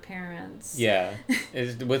with her parents. Yeah.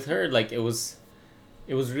 With her, like, it was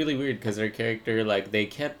really weird because her character, like, they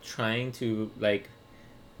kept trying to, like,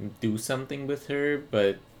 do something with her,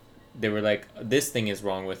 but they were like, this thing is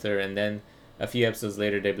wrong with her, and then a few episodes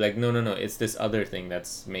later they'd be like, no, it's this other thing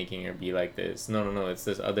that's making her be like this. No, it's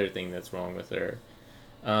this other thing that's wrong with her.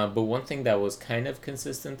 But one thing that was kind of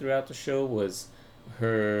consistent throughout the show was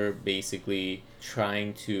her basically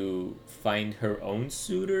trying to find her own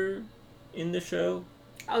suitor in the show.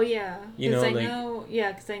 Oh, yeah. Because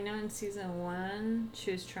I know in season 1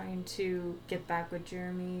 she was trying to get back with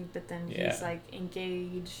Jeremy, but then he's, like,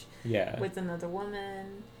 engaged with another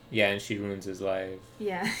woman. Yeah, and she ruins his life.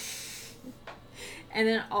 Yeah. And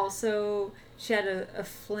then also she had a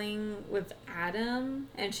fling with Adam,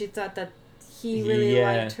 and she thought that he really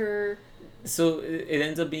liked her. So it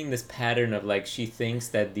ends up being this pattern of, like, she thinks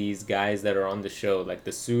that these guys that are on the show, like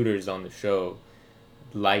the suitors on the show,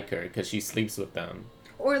 like her because she sleeps with them.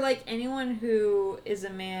 Or, like, anyone who is a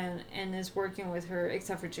man and is working with her,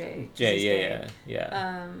 except for Jay.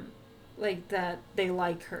 Yeah. Like, that they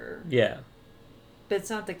like her. Yeah. But it's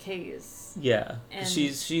not the case. Yeah. And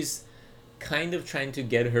she's kind of trying to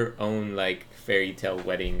get her own, like, fairy tale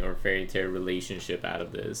wedding or fairy tale relationship out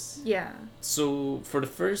of this. Yeah. So for the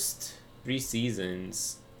first 3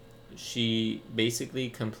 seasons, she basically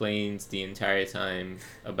complains the entire time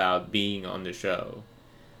about being on the show,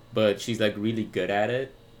 but she's, like, really good at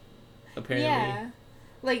it, apparently. Yeah.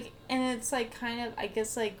 Like, and it's, like, kind of, I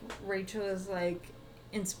guess, like, Rachel is, like,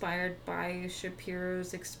 inspired by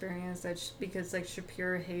Shapiro's experience because, like,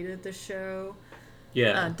 Shapiro hated the show.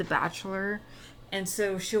 Yeah. The Bachelor. And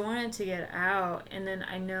so she wanted to get out, and then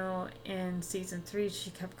I know in season 3 she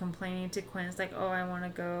kept complaining to Quinn. It's like, oh, I want to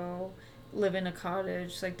go live in a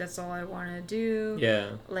cottage. Like, that's all I want to do.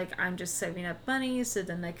 Yeah. Like, I'm just saving up money so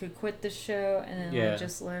then I could quit the show and then like,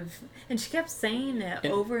 just live. And she kept saying it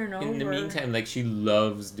over and over. In the meantime, like, she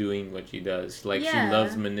loves doing what she does. Like, she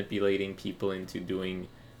loves manipulating people into doing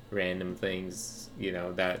random things,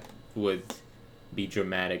 that would be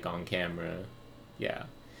dramatic on camera. Yeah.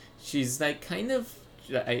 She's, like, kind of,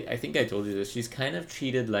 I think I told you this, she's kind of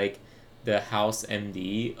treated like the House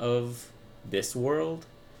MD of this world,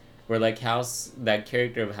 where, like, that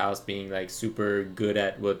character of House being, like, super good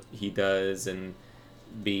at what he does and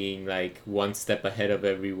being, like, one step ahead of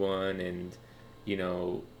everyone and,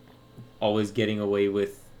 always getting away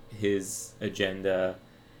with his agenda.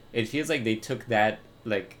 It feels like they took that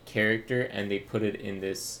like character and they put it in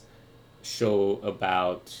this show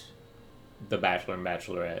about the Bachelor and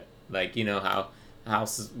Bachelorette. Like, you know how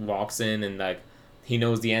House walks in and like he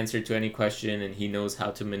knows the answer to any question and he knows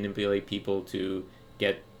how to manipulate people to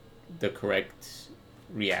get the correct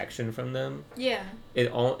reaction from them. Yeah.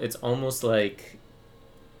 It's almost like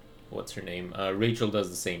what's her name? Rachel does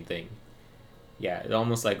the same thing. Yeah, it's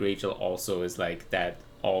almost like Rachel also is like that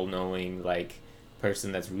all-knowing like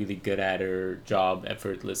person that's really good at her job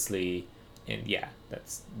effortlessly, and yeah,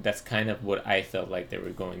 that's kind of what I felt like they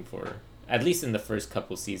were going for. At least in the first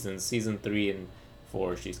couple seasons, season 3 and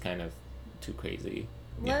 4, she's kind of too crazy.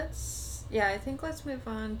 Yeah. I think let's move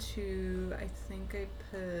on to, I think I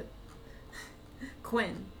put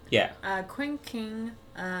Quinn. Yeah. Quinn King,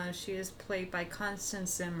 she is played by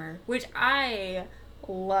Constance Zimmer, which I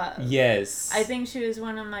love. Yes. I think she was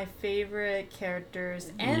one of my favorite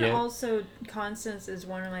characters, and Yep. also Constance is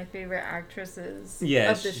one of my favorite actresses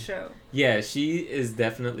Yeah, of the show. Yeah, she is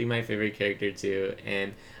definitely my favorite character too,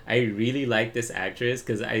 and I really like this actress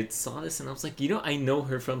because I saw this and I was like, I know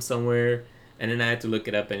her from somewhere, and then I had to look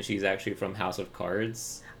it up, and she's actually from House of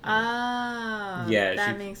Cards. Ah, Yeah,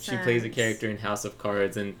 that she makes she sense. plays a character in House of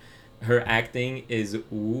Cards, and her acting is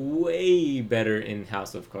way better in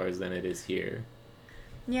House of Cards than it is here.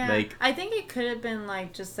 Yeah, Like- I think it could have been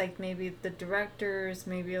like just like maybe the directors,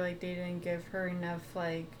 maybe like they didn't give her enough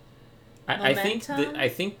like. I think Momentum? I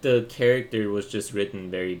think the character was just written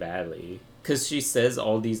very badly because she says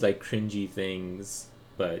all these like cringy things,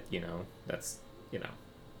 but that's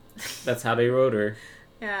that's how they wrote her.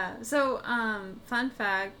 Yeah. So, fun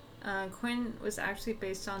fact, Quinn was actually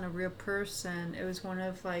based on a real person. It was one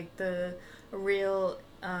of like the real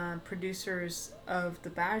producers of The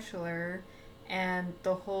Bachelor, and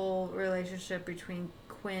the whole relationship between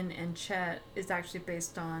Quinn and Chet is actually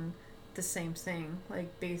based on the same thing,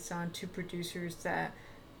 like based on two producers that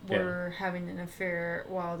were having an affair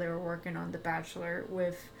while they were working on The Bachelor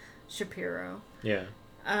with Shapiro. Yeah.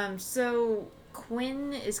 So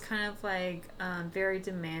Quinn is kind of like very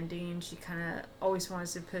demanding. She kind of always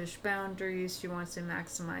wants to push boundaries. She wants to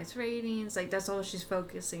maximize ratings. Like that's all she's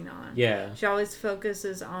focusing on. Yeah. She always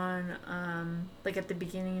focuses on like at the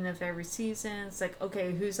beginning of every season. It's like,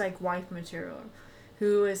 okay, who's like wife material?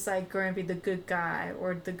 Who is like going to be the good guy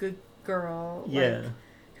or the good girl? Yeah. Like,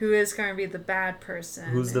 who is going to be the bad person?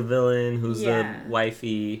 Who's the villain? Who's Yeah. the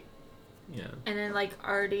wifey? Yeah. And then like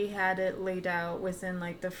already had it laid out within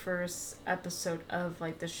like the first episode of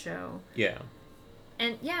like the show. Yeah.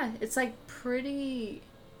 And yeah, it's like pretty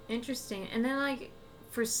interesting. And then like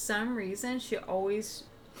for some reason she always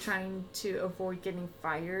trying to avoid getting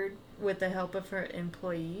fired with the help of her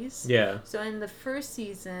employees. Yeah. So in the first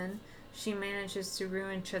season, she manages to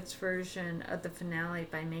ruin Chet's version of the finale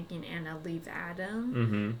by making Anna leave Adam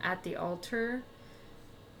Mm-hmm. at the altar.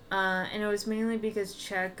 And it was mainly because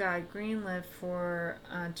Chet got greenlit for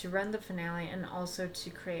to run the finale and also to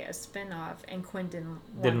create a spin-off, and Quinn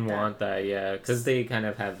didn't want that. Yeah, because they kind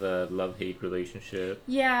of have a love-hate relationship.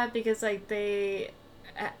 Yeah, because like they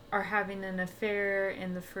are having an affair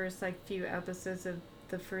in the first like few episodes of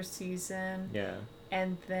the first season, Yeah.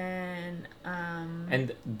 and then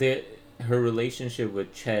And her relationship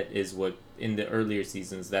with Chet is what, in the earlier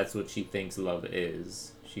seasons, that's what she thinks love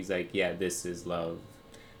is. She's like, yeah, this is love.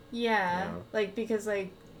 yeah, Yeah. like because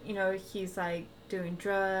like he's like doing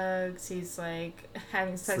drugs, he's like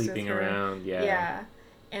having sex Sleeping with her. around, yeah. Yeah.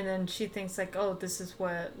 And then she thinks like, oh, this is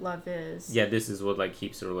what love is. Yeah, this is what like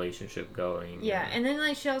keeps the relationship going. Yeah, and then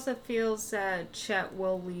like she also feels that Chet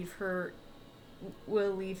will leave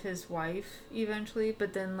his wife eventually,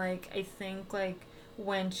 but then like I think like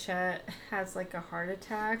when Chet has like a heart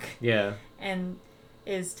attack Yeah. and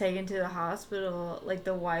is taken to the hospital, like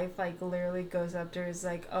the wife like literally goes up to her, is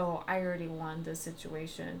like, oh, I already won this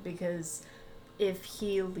situation because if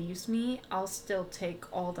he leaves me, I'll still take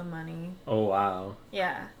all the money. Oh wow.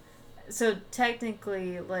 Yeah. So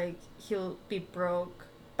technically, like, he'll be broke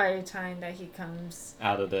by the time that he comes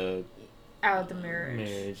Out of the out of the marriage.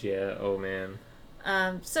 marriage, yeah. Oh man.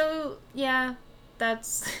 So yeah,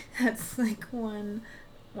 that's like one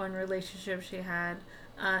relationship she had.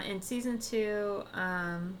 In season 2,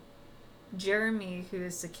 Jeremy, who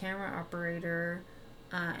is the camera operator,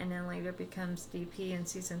 and then later becomes DP in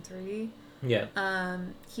season 3. Yeah.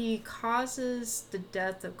 He causes the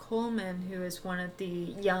death of Coleman, who is one of the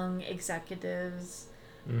young executives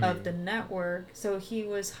of the network. So he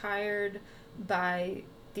was hired by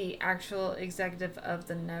the actual executive of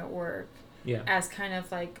the network Yeah. as kind of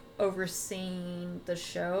like overseeing the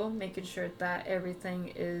show, making sure that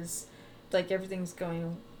everything is like everything's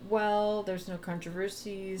going well. There's no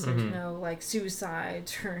controversies. There's Mhm. no like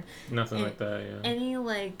suicides or Nothing like that. Yeah. any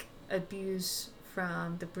like abuse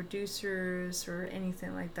from the producers or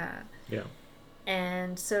anything like that. Yeah.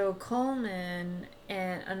 And so Coleman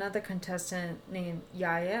and another contestant named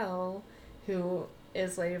Yael, who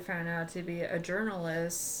is later found out to be a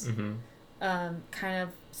journalist, Mm-hmm. kind of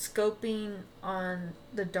scoping on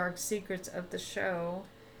the dark secrets of the show.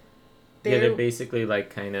 They're basically like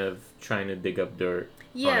kind of trying to dig up dirt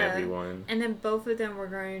on everyone. And then both of them were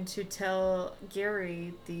going to tell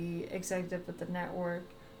Gary, the executive of the network,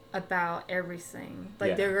 about everything.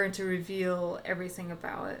 Like they're going to reveal everything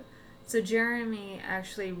about it. So Jeremy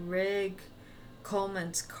actually rigged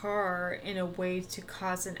Coleman's car in a way to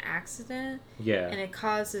cause an accident. Yeah. And it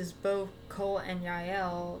causes both Cole and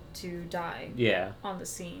Yael to die. Yeah. On the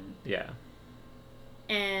scene. Yeah.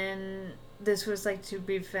 And this was like to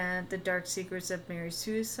prevent the dark secrets of Mary's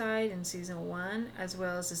suicide in season 1, as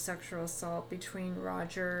well as the sexual assault between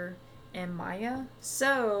Roger and Maya.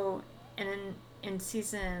 So, and in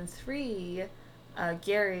season 3,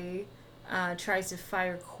 Gary tries to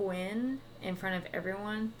fire Quinn in front of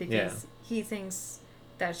everyone because he thinks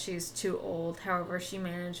that she's too old. However, she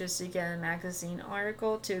manages to get a magazine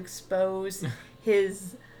article to expose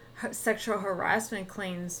his sexual harassment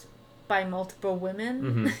claims by multiple women.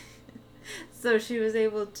 Mm-hmm. So she was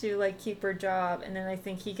able to like keep her job, and then I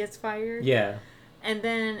think he gets fired. Yeah. And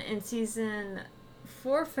then in season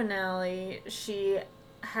 4 finale, she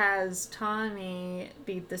has Tommy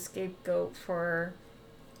be the scapegoat for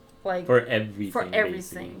like for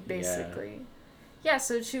everything basically. Yeah,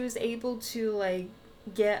 so she was able to like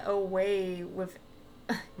get away with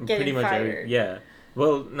getting pretty much fired.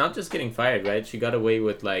 Well, not just getting fired, right? She got away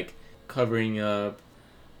with like covering up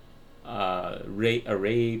a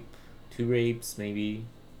rape, 2 rapes maybe.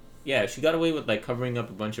 Yeah, she got away with like covering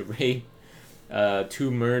up a bunch of rape,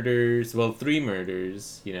 2 murders, well 3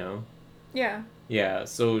 murders, you know. Yeah. Yeah,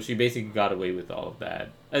 so she basically got away with all of that.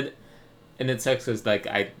 And it sucks because, like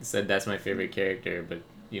I said, that's my favorite character, but,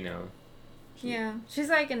 you know. She's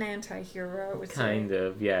like an anti-hero. Kind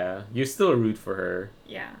of, yeah. You still root for her.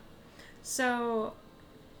 Yeah. So,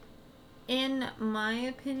 in my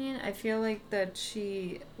opinion, I feel like that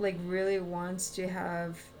she, like, really wants to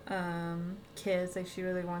have kids. Like, she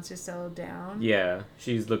really wants to settle down. Yeah,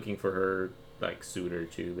 she's looking for her, like, suitor,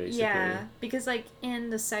 too, basically. Yeah, because, like,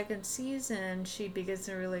 in the 2nd season, she begins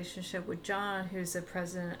a relationship with John, who's the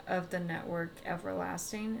president of the network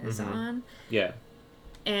Everlasting is on. Yeah.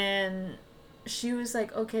 And she was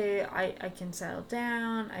like, okay, I can settle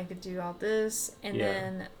down, I could do all this. And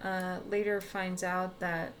then later finds out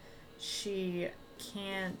that she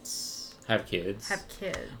can't have kids.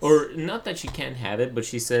 Or, not that she can't have it, but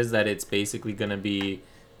she says that it's basically going to be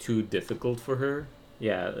too difficult for her.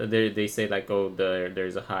 Yeah, they say like, oh,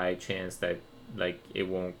 there's a high chance that like it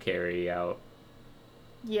won't carry out.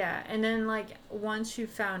 Yeah, and then like once she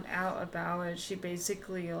found out about it, she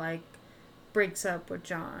basically like breaks up with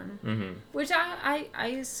John, which I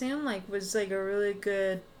assume like was like a really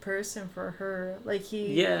good person for her. Like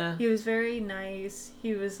he was very nice.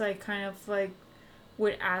 He was like kind of like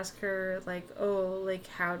would ask her like, oh, like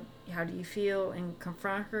how do you feel, and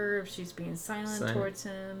confront her if she's being silent towards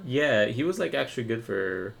him. Yeah, he was like actually good for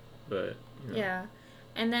her, but you know. Yeah,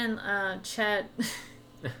 and then Chet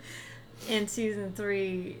in season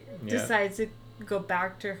 3 decides to go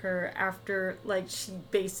back to her after like she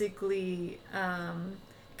basically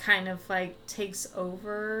kind of like takes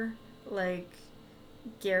over like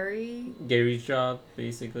Gary's job,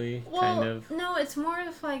 basically. Well, kind of. No, it's more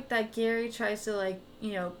of like that Gary tries to like,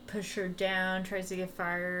 you know, push her down, tries to get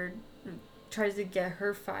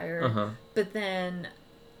her fired. But then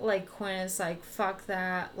like Quinn is like, fuck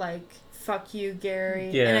that, like fuck you, Gary.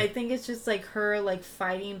 Yeah. And I think it's just like her like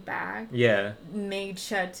fighting back. Yeah. Made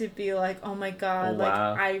Chet to be like, oh my god, like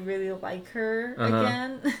I really like her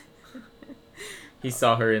again. He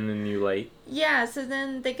saw her in the new light. Yeah, so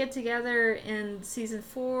then they get together in season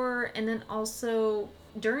 4, and then also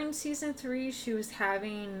during season 3, she was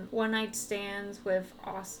having one-night stands with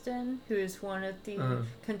Austin, who is one of the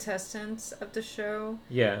contestants of the show.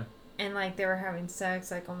 Yeah. And, like, they were having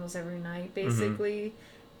sex, like, almost every night, basically.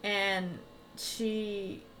 And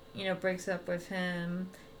she, you know, breaks up with him.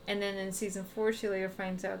 And then in season 4, she later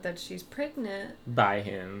finds out that she's pregnant. By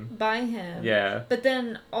him. Yeah. But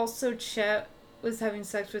then also Chet was having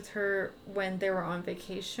sex with her when they were on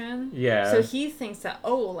vacation. Yeah. So he thinks that,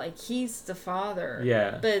 oh, like, he's the father.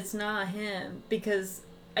 Yeah. But it's not him, because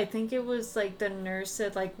I think it was, like, the nurse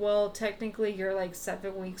said, like, well, technically you're, like,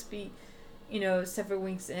 7 weeks several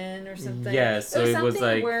weeks in or something. Yeah, so it it was something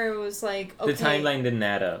like where it was like, okay, the timeline didn't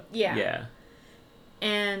add up. Yeah. Yeah.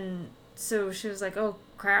 And so she was like, oh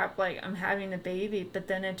crap, like I'm having a baby, but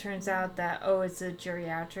then it turns out that it's a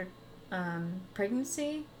geriatric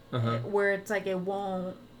pregnancy, where it's like it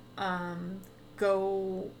won't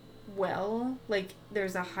go well. Like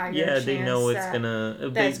there's a higher chance they know it's that gonna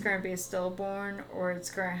it's going to be a stillborn, or it's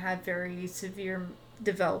going to have very severe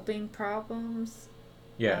developing problems.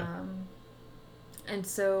 Yeah. And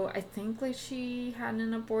so I think like she had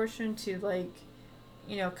an abortion to like,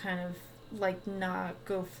 kind of like not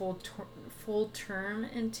go full term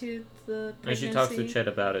into the pregnancy. And she talks to Chet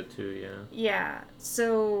about it too, yeah. Yeah.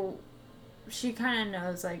 So she kind of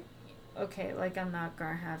knows like, okay, like I'm not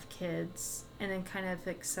gonna have kids, and then kind of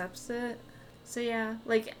accepts it. So yeah,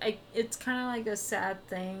 like it's kind of like a sad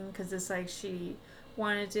thing because it's like she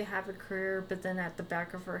wanted to have a career, but then at the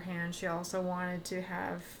back of her hand, she also wanted to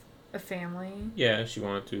have a family. Yeah, she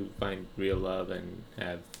wanted to find real love and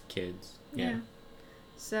have kids. Yeah.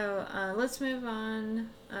 So let's move on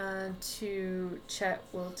to Chet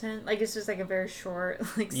Wilton. Like it's just like a very short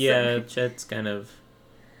like. Yeah, Chet's kind of.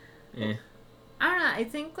 Eh. I don't know. I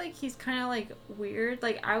think like he's kind of like weird.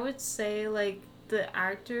 Like I would say like the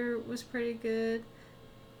actor was pretty good,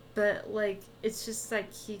 but like it's just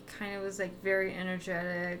like he kind of was like very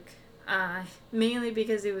energetic. Mainly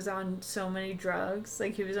because he was on so many drugs.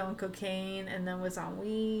 Like he was on cocaine and then was on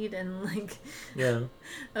weed and like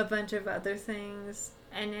a bunch of other things.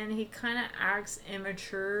 And then he kind of acts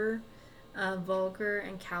immature, vulgar,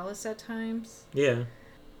 and callous at times. Yeah.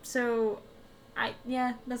 So,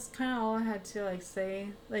 that's kind of all I had to like say.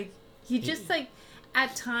 Like he just like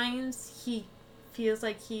at times he feels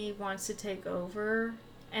like he wants to take over,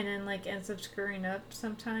 and then like ends up screwing up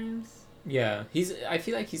sometimes. Yeah, I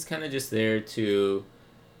feel like he's kind of just there to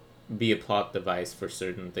be a plot device for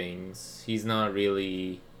certain things. He's not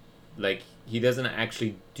really, like, he doesn't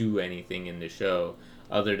actually do anything in the show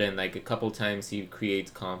other than, like, a couple times he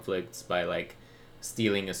creates conflicts by, like,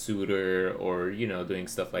 stealing a suitor or, doing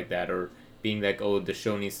stuff like that, or being like, oh, the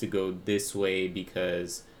show needs to go this way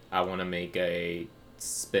because I want to make a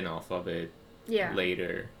spin-off of it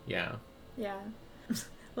later. Yeah. Yeah.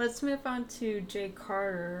 Let's move on to Jay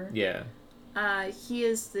Carter. Yeah. He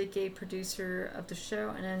is the gay producer of the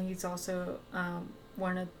show, and then he's also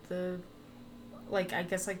one of the, like, I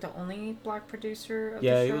guess, like, the only black producer of the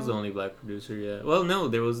show. Yeah, he was the only black producer, yeah. Well, no,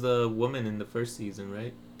 there was the woman in the first season,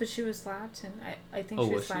 right? But she was Latin. I think she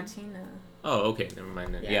was Latina. Oh, okay, never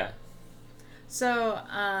mind then. Yeah. So,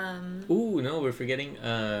 Ooh, no, we're forgetting,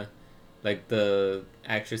 like, the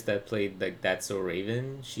actress that played, like, That's So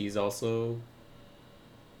Raven. She's also...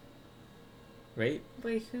 Right?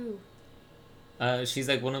 Wait, who? She's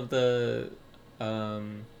like one of the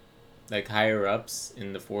like higher ups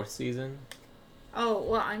in the 4th season. Oh,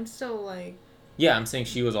 well, I'm still like... Yeah, I'm saying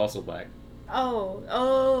she was also black.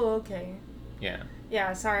 Oh, okay. Yeah.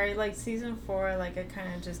 Yeah, sorry, like season 4, like I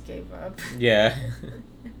kind of just gave up. Yeah.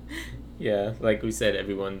 Yeah, like we said,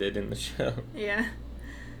 everyone did in the show. Yeah.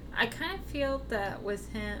 I kind of feel that with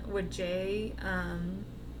Jay,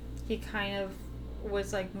 he kind of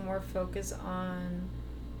was like more focused on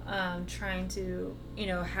trying to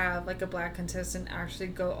have like a black contestant actually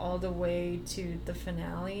go all the way to the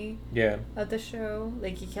finale of the show.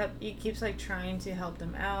 Like he keeps like trying to help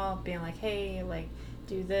them out, being like, hey, like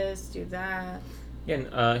do this, do that. Yeah,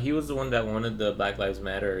 and he was the one that wanted the Black Lives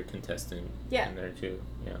Matter contestant in there too.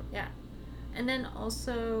 Yeah. And then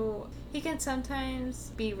also, he can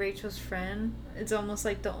sometimes be Rachel's friend. It's almost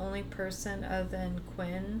like the only person other than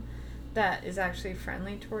Quinn that is actually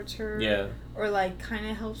friendly towards her. Yeah. Or like kind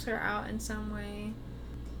of helps her out in some way.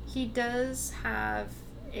 He does have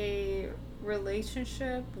a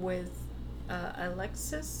relationship with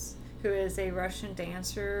Alexis, who is a Russian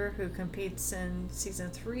dancer who competes in season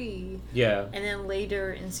 3. Yeah. And then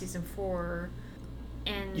later in season 4.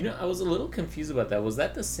 And I was a little confused about that. Was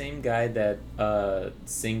that the same guy that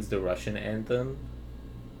sings the Russian anthem?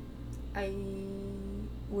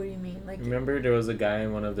 What do you mean? Like, remember there was a guy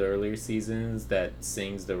in one of the earlier seasons that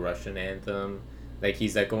sings the Russian anthem? Like,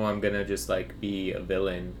 he's like, oh, I'm gonna just, like, be a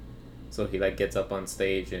villain. So he, like, gets up on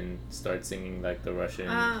stage and starts singing, like, the Russian...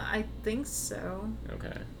 I think so.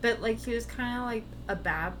 Okay. But, like, he was kind of, like, a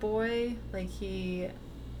bad boy. Like, he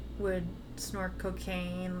would snort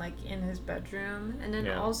cocaine, like, in his bedroom. And then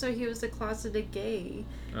also he was a closeted gay.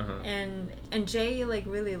 Uh-huh. And Jay, like,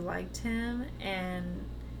 really liked him and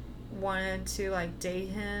wanted to, like, date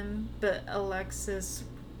him. But Alexis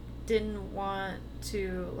didn't want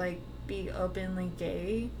to, like, be openly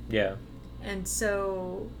gay. Yeah. And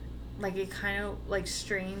so like it kind of like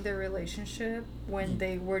strained their relationship when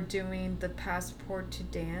they were doing the Passport to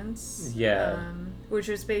Dance. Yeah. Which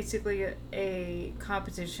was basically a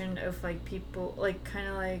competition of like people like kind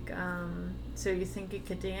of like so you think you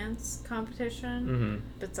could dance competition, Mm-hmm.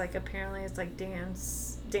 but it's like apparently it's like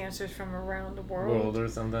dancers from around the world Or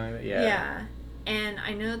something like that. Yeah. Yeah. And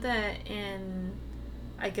I know that in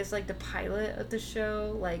I guess like the pilot of the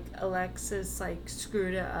show, like Alexis like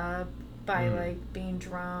screwed it up by like being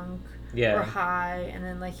drunk or high, and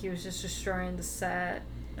then like he was just destroying the set.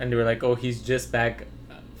 And they were like, "Oh, he's just back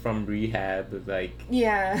from rehab. Like,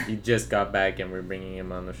 he just got back, and we're bringing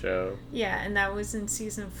him on the show." Yeah, and that was in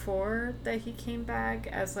season 4 that he came back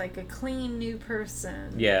as like a clean new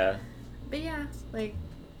person. Yeah. But yeah, like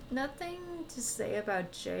nothing to say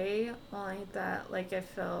about Jay, only that like I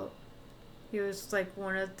felt he was like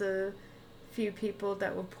one of the few people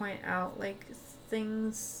that would point out like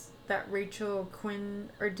things that Rachel Quinn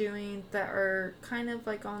are doing that are kind of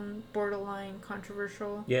like on borderline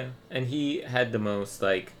controversial. Yeah, and he had the most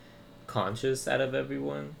like conscious out of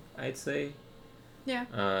everyone, I'd say.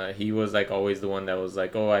 Yeah. He was like always the one that was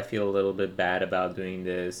like, "Oh, I feel a little bit bad about doing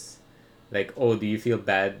this." Like, "Oh, do you feel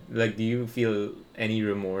bad? Like, do you feel any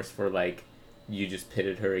remorse for like you just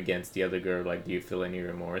pitted her against the other girl? Like, do you feel any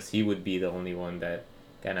remorse?" He would be the only one that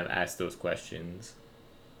kind of asked those questions.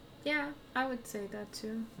 Yeah, I would say that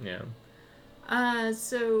too. Yeah.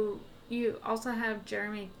 So you also have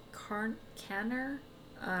Jeremy Canner.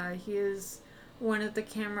 He is one of the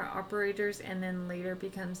camera operators and then later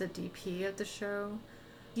becomes a DP of the show.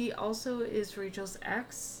 He also is Rachel's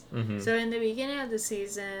ex. Mm-hmm. So in the beginning of the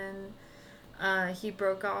season, he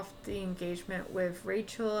broke off the engagement with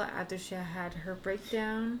Rachel after she had her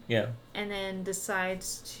breakdown. Yeah. And then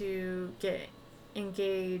decides to get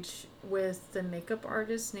engaged with the makeup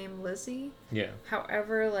artist named Lizzie. Yeah.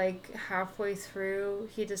 However, like halfway through,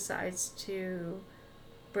 he decides to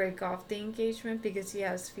break off the engagement because he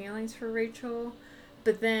has feelings for Rachel,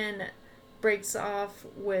 but then breaks off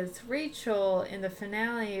with Rachel in the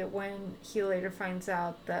finale when he later finds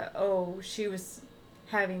out that she was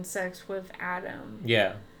having sex with Adam.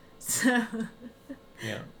 Yeah. So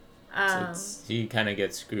yeah. So he kind of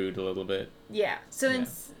gets screwed a little bit. Yeah. So in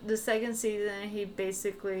the second season, he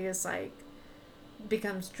basically is like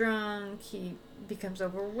becomes drunk. He becomes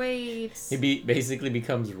overweight. He basically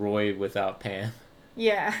becomes Roy without Pam.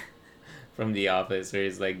 Yeah. From The Office, where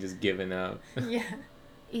he's like just giving up. Yeah.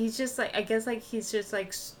 He's just like, I guess like he's just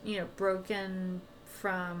like, broken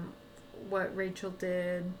from what Rachel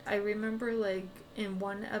did. I remember like in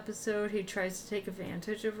one episode he tries to take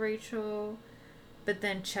advantage of Rachel, but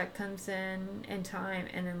then Chet comes in time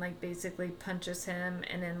and then like basically punches him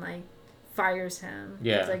and then like fires him.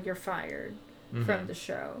 Yeah. It's like, you're fired from the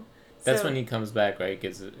show. That's when he comes back, right?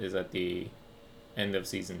 Is at the end of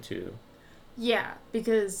season 2. Yeah,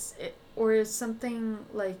 because or is something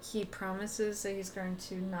like he promises that he's going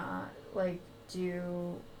to not like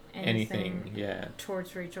do anything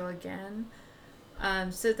towards Rachel again.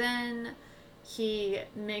 So then he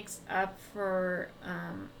makes up for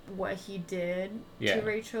what he did to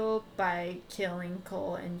Rachel by killing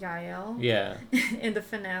Cole and Yael. Yeah. In the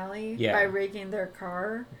finale. Yeah. By rigging their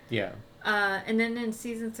car. Yeah. And then in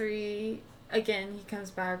season 3, again, he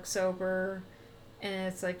comes back sober,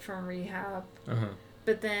 and it's like from rehab. Uh-huh.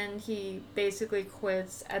 But then he basically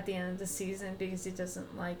quits at the end of the season because he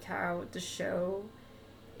doesn't like how the show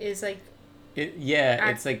is like.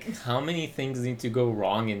 It's like how many things need to go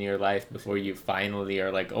wrong in your life before you finally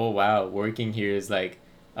are like, oh wow, working here is like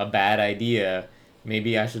a bad idea.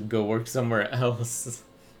 Maybe I should go work somewhere else.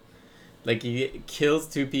 Like he kills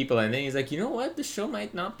 2 people and then he's like, you know what? The show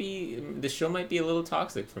might be a little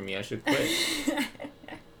toxic for me. I should quit.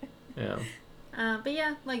 Yeah. But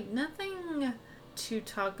yeah, like nothing to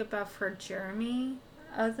talk about for Jeremy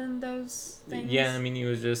other than those things. Yeah, I mean he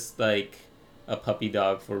was just like a puppy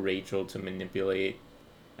dog for Rachel to manipulate.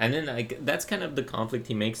 And then like that's kind of the conflict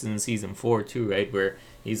he makes in season 4 too, right? Where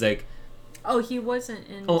he's like, he wasn't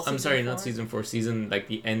in I'm sorry, 4. Not season 4, season like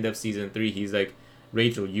the end of season 3. He's like,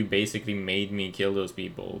 Rachel, you basically made me kill those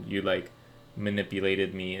people. You like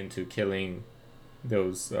manipulated me into killing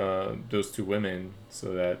those 2 women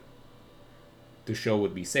so that the show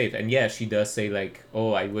would be safe. And yeah, she does say like,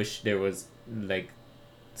 oh, I wish there was like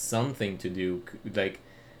something to do, like,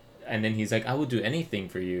 and then he's like, I would do anything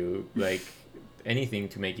for you, like anything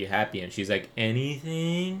to make you happy. And she's like,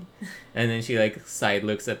 anything? And then she like side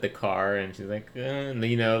looks at the car and she's like,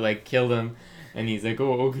 like kill them. And he's like,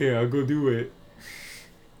 oh, okay, I'll go do it.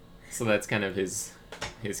 So that's kind of his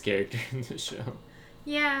character in the show.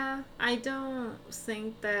 Yeah, I don't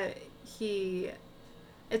think that he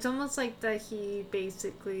It's almost like that he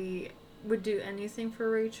basically would do anything for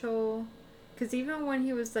Rachel. Because even when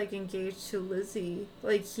he was like engaged to Lizzie,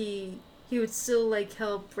 like he would still like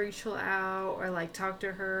help Rachel out or like talk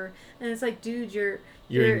to her, and it's like, dude, You're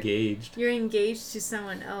engaged. you're engaged to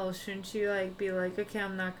someone else. Shouldn't you like be like, okay,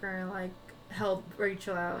 I'm not gonna like help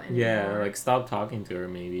Rachel out anymore? Yeah, like stop talking to her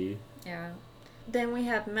maybe. Yeah. Then we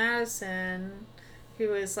have Madison,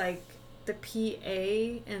 who is like the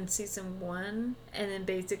PA in season 1, and then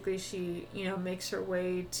basically she, makes her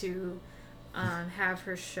way to have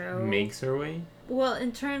her show. Makes her way? Well,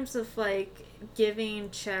 in terms of like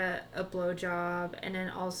giving Chet a blowjob and then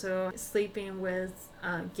also sleeping with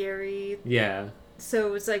Gary. Yeah.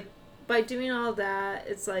 So it's like, by doing all that,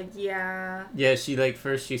 it's like, yeah. Yeah, she like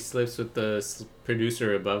first she slips with the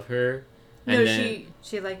producer above her. And then,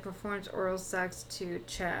 she like performs oral sex to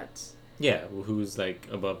Chet. Yeah, who's like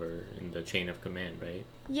above her in the chain of command, right?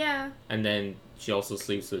 Yeah. And then she also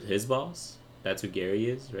sleeps with his boss. That's who Gary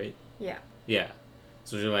is, right? Yeah. Yeah.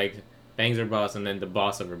 So she like bangs her boss and then the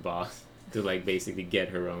boss of her boss to like basically get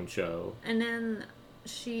her own show. And then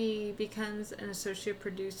she becomes an associate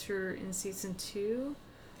producer in season 2.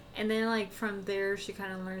 And then like from there she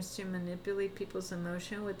kind of learns to manipulate people's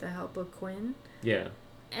emotion with the help of Quinn. Yeah.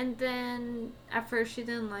 And then at first she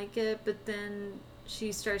didn't like it, but then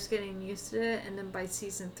she starts getting used to it, and then by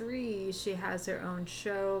season 3 she has her own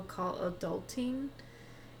show called Adulting,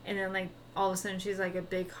 and then like all of a sudden she's like a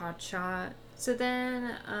big hot shot. So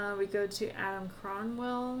then we go to Adam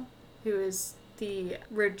Cronwell, who is the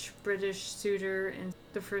rich British suitor in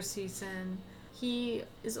the first season. He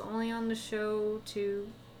is only on the show to,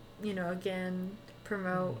 again,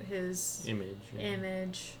 promote his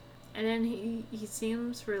image. And then he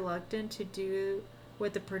seems reluctant to do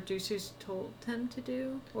what the producers told him to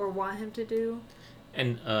do or want him to do.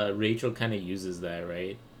 And Rachel kind of uses that,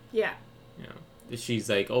 right? Yeah. She's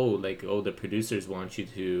like, the producers want you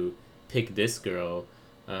to pick this girl.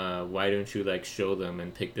 Why don't you like show them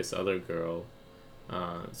and pick this other girl?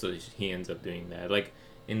 So he ends up doing that. Like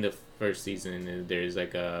in the first season, there's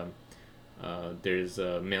like there's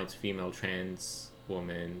a male to female trans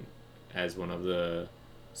woman as one of the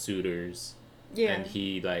suitors. Yeah. And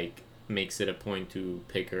he like makes it a point to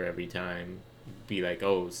pick her every time. Be like,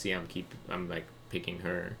 oh, see, I'm like picking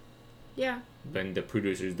her. Yeah. But the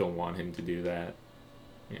producers don't want him to do that.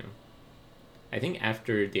 I think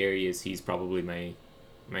after Darius, he's probably my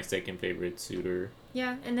second favorite suitor.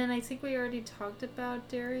 Yeah, and then I think we already talked about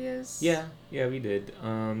Darius. Yeah, we did.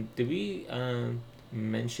 Did we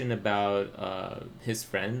mention about his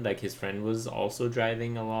friend? Like his friend was also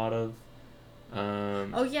driving a lot of.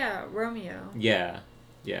 Oh yeah, Romeo. Yeah.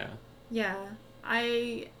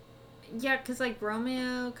 Because like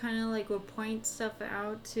Romeo kind of like would point stuff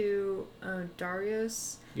out to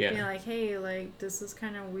Darius. Yeah. Being like, hey, like this is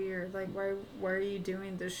kind of weird. Like, why are you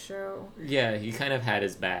doing this show? Yeah, he kind of had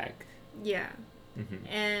his back. Yeah. Mm-hmm.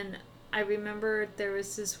 And I remember there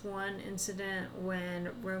was this one incident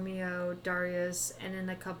when Romeo, Darius, and then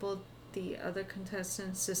a couple of the other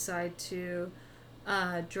contestants decide to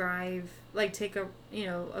drive, like take a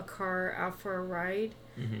car out for a ride,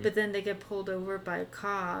 mm-hmm. but then they get pulled over by a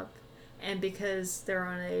cop, and because they're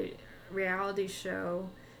on a reality show,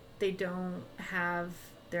 they don't have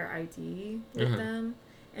their ID with uh-huh. them,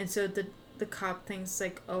 and so the cop thinks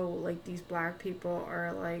like, oh, like these black people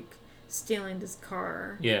are like stealing this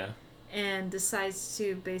car. Yeah. And decides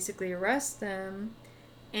to basically arrest them,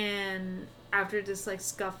 and after this like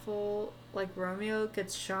scuffle, like Romeo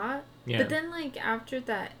gets shot. Yeah. But then like after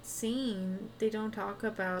that scene, they don't talk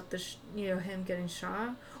about him getting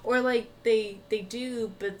shot, or like they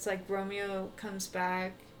do, but it's like Romeo comes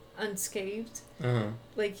back unscathed. Uh-huh.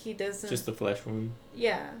 Like he doesn't. Just a flesh wound.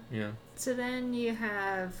 Yeah. Yeah. So then you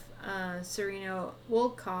have Serena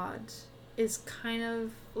Wolcott is kind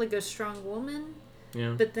of like a strong woman.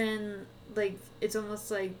 Yeah. But then like it's almost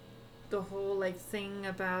like the whole like thing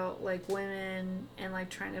about like women and like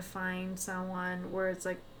trying to find someone where it's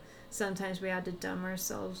like sometimes we had to dumb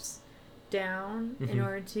ourselves down mm-hmm. in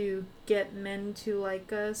order to get men to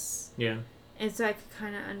like us. Yeah. And so I could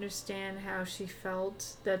kind of understand how she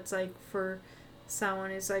felt. That's like for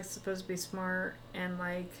someone who's like supposed to be smart and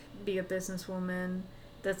like be a businesswoman,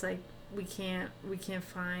 that's like we can't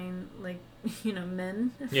find like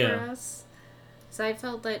men for us. So I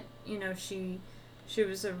felt that she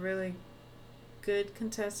was a really good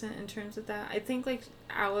contestant in terms of that. I think like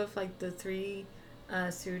out of like the 3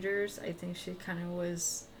 suitors, I think she kind of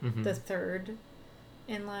was mm-hmm. the third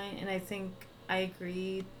in line, and I think I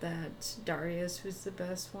agree that Darius was the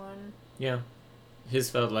best one. Yeah, his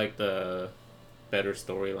felt like the better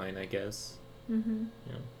storyline, I guess. Mm-hmm.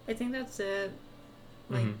 Yeah, I think that's it.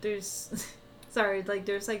 Like there's sorry, like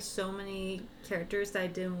there's like so many characters that I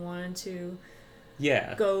didn't want to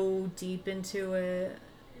Yeah. go deep into it.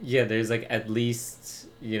 Yeah, there's like at least,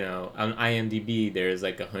 on IMDb, there's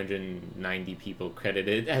like 190 people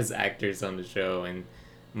credited as actors on the show, and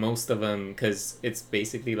most of them, because it's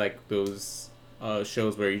basically like those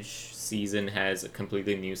shows where each season has a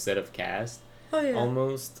completely new set of cast. Oh yeah.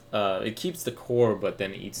 Almost. It keeps the core, but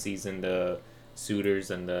then each season the suitors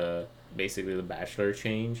and basically the bachelor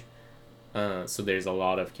change. So there's a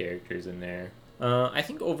lot of characters in there. I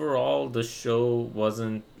think overall the show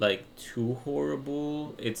wasn't like too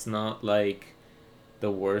horrible. It's not like the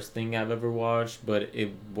worst thing I've ever watched, but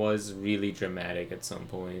it was really dramatic at some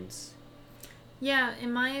points. Yeah,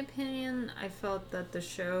 in my opinion, I felt that the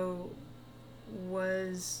show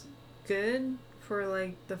was good for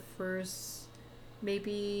like the first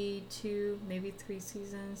maybe 2, maybe 3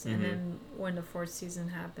 seasons, and then when the 4th season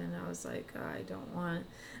happened, I was like, oh, I don't want,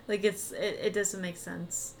 like it doesn't make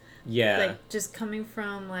sense. Yeah. Like just coming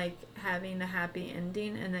from like having a happy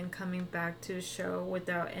ending and then coming back to the show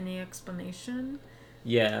without any explanation.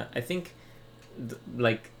 Yeah, I think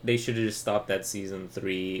like they should have just stopped at season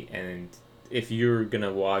 3, and if you're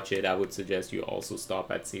gonna watch it, I would suggest you also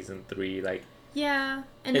stop at season 3. Like, yeah,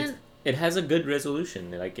 and then it has a good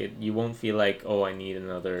resolution. Like you won't feel like, oh, I need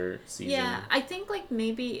another season. yeah, I think like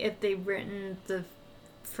maybe if they written the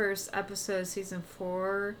first episode of season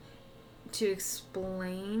 4 to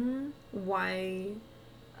explain why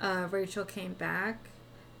Rachel came back,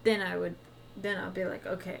 then I'll be like,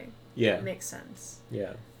 okay, yeah, it makes sense.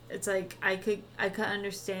 Yeah, it's like I could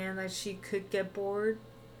understand that she could get bored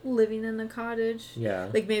living in the cottage. Yeah,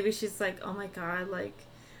 like maybe she's like, oh my god, like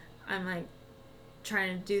I'm like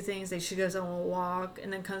trying to do things, like she goes on a walk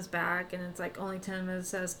and then comes back and it's like only 10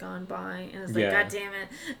 minutes has gone by and it's like, god damn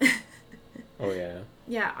it. Oh yeah.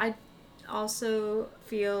 Yeah, I also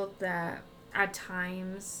feel that at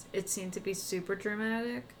times it seemed to be super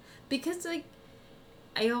dramatic because like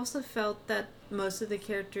I also felt that most of the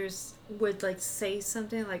characters would like say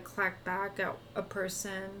something, like clack back at a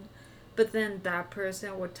person, but then that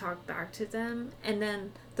person would talk back to them, and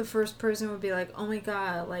then the first person would be like, oh my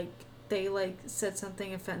god, like they like said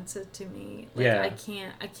something offensive to me, like I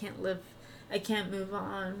can't move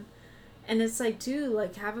on. And it's like, dude,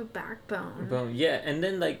 like, have a backbone. Yeah, and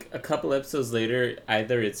then, like, a couple episodes later,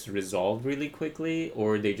 either it's resolved really quickly,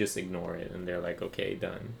 or they just ignore it, and they're like, okay,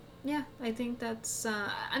 done. Yeah, I think that's,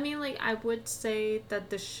 I mean, like, I would say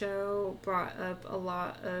that the show brought up a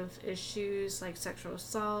lot of issues, like sexual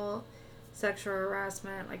assault, sexual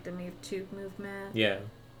harassment, like the Me Too movement. Yeah.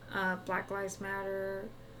 Black Lives Matter,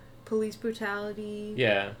 police brutality.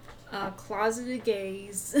 Yeah. Closeted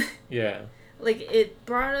gays. Yeah. Like, it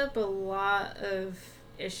brought up a lot of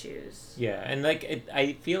issues. Yeah, and, like,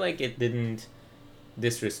 I feel like it didn't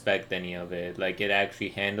disrespect any of it. Like, it actually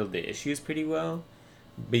handled the issues pretty well.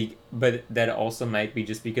 But that also might be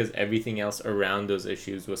just because everything else around those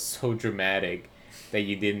issues was so dramatic that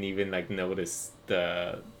you didn't even, like, notice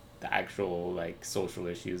the actual, like, social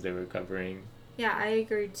issues they were covering. Yeah, I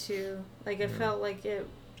agree, too. Like, it felt like it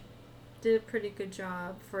did a pretty good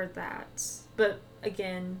job for that. But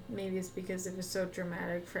again, maybe it's because it was so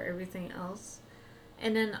dramatic for everything else.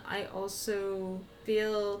 And then I also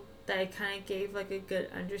feel that I kind of gave like a good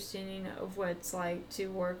understanding of what it's like to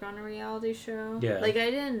work on a reality show. Yeah. Like,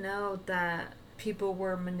 I didn't know that people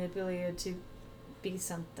were manipulated to be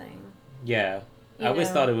something. Yeah. I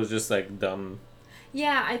always thought it was just like dumb.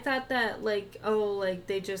 Yeah, I thought that, like, oh, like,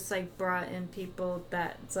 they just, like, brought in people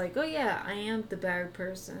that it's like, oh, yeah, I am the bad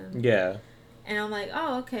person. Yeah. And I'm like,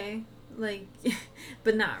 oh, okay. Like,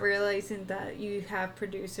 but not realizing that you have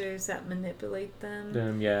producers that manipulate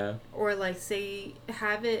them. Yeah. Or, like, say,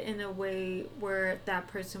 have it in a way where that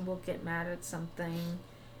person will get mad at something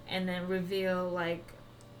and then reveal, like,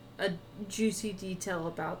 a juicy detail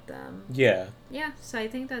about them. Yeah. Yeah, so I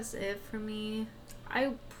think that's it for me.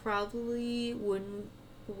 I probably wouldn't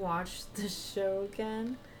watch the show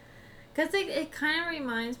again because it kind of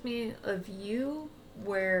reminds me of You,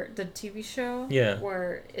 where the TV show,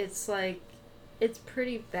 where it's like it's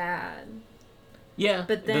pretty bad. Yeah,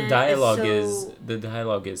 but then the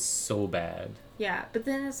dialogue is so bad. Yeah, but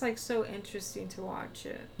then it's like so interesting to watch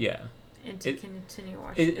it. Yeah. And to continue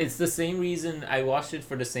watching it. It's the same reason I watched it,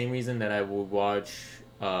 for the same reason that I would watch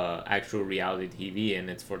actual reality TV, and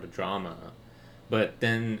it's for the drama. But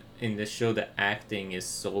then in this show, the acting is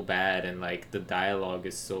so bad and, like, the dialogue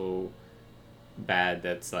is so bad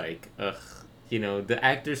that's like, ugh. You know, the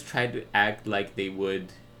actors try to act like they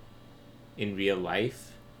would in real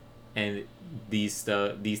life, and these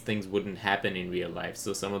things wouldn't happen in real life.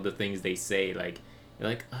 So some of the things they say, like, You're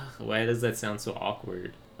like, ugh, why does that sound so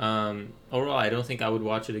awkward? Overall, I don't think I would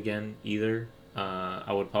watch it again either.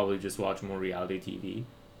 I would probably just watch more reality TV.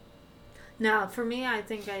 No, for me, I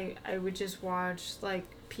think I would just watch like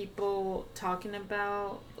people talking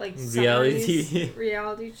about like Reality.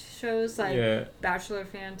 reality shows like Yeah. Bachelor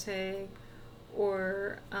Fante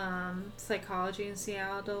or Psychology in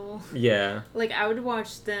Seattle. Yeah. Like I would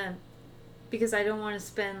watch them because I don't want to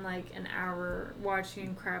spend like an hour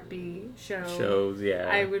watching crappy Shows, yeah.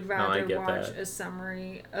 I would No, I rather get watch that. a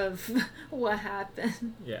summary of what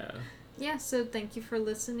happened. Yeah. Yeah, so thank you for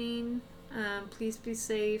listening. Please be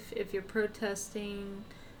safe. If you're protesting,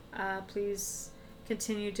 please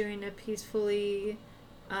continue doing it peacefully.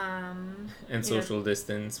 And social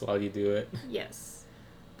distance while you do it. Yes.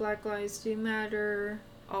 Black lives do matter.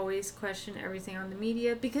 Always question everything on the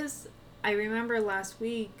media because I remember last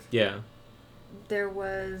week Yeah. there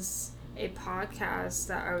was a podcast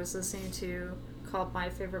that I was listening to called My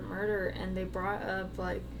Favorite Murder, and they brought up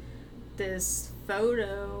like this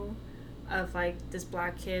photo of like this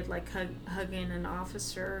black kid like hugging an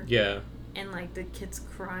officer, Yeah. and like the kid's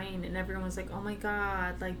crying, and everyone's like, oh my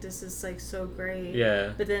god, like this is like so great.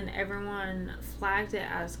 Yeah. But then everyone flagged it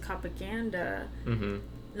as propaganda, Mm-hmm.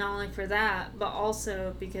 not only for that but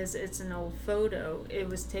also because it's an old photo. It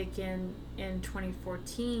was taken in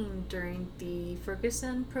 2014 during the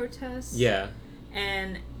Ferguson protests. Yeah.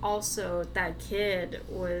 And also that kid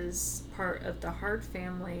was part of the Hart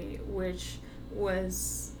family, which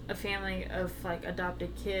was a family of like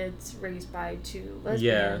adopted kids raised by two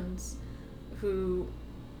lesbians who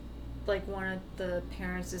like one of the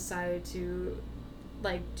parents decided to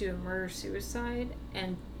like do a murder suicide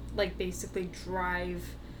and like basically drive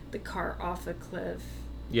the car off a cliff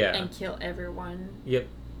Yeah. and kill everyone. Yep.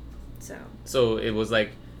 So it was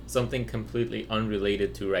like something completely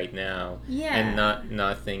unrelated to right now. Yeah. And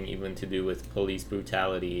nothing even to do with police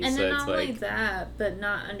brutality. And so then it's not like only that, but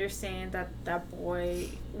not understanding that that boy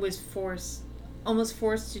was almost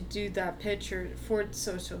forced to do that picture for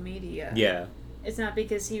social media. yeah. It's not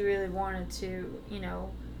because he really wanted to,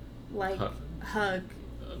 like hug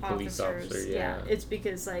A police officers. officer, yeah. It's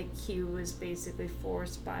because like he was basically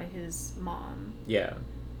forced by his mom. Yeah.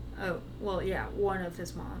 Oh, well, yeah, one of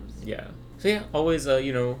his moms. Yeah. So yeah, always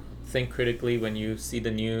think critically when you see the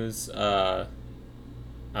news. I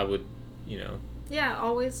would, Yeah,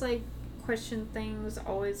 always like question things,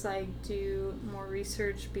 always like do more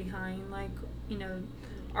research behind like,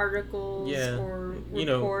 articles or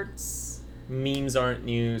reports. Memes aren't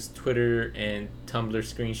news. Twitter and Tumblr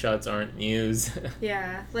screenshots aren't news.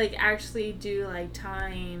 Yeah, like actually do like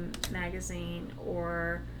Time magazine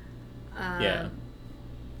or Yeah.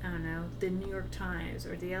 I don't know, the New York Times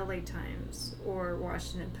or the LA Times or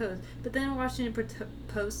Washington Post. But then Washington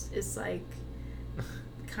Post is like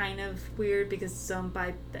kind of weird because it's owned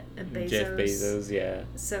by Bezos. Jeff Bezos, yeah.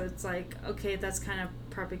 So it's like, okay, that's kind of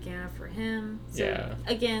propaganda for him. So Yeah.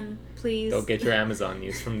 again, please Don't get your Amazon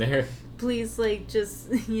news from there. please like just,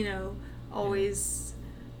 always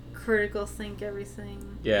critical think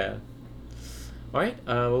everything. Yeah. All right.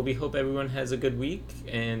 Well, we hope everyone has a good week,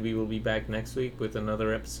 and we will be back next week with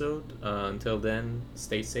another episode. Until then,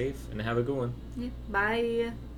 stay safe and have a good one. Yeah. Bye.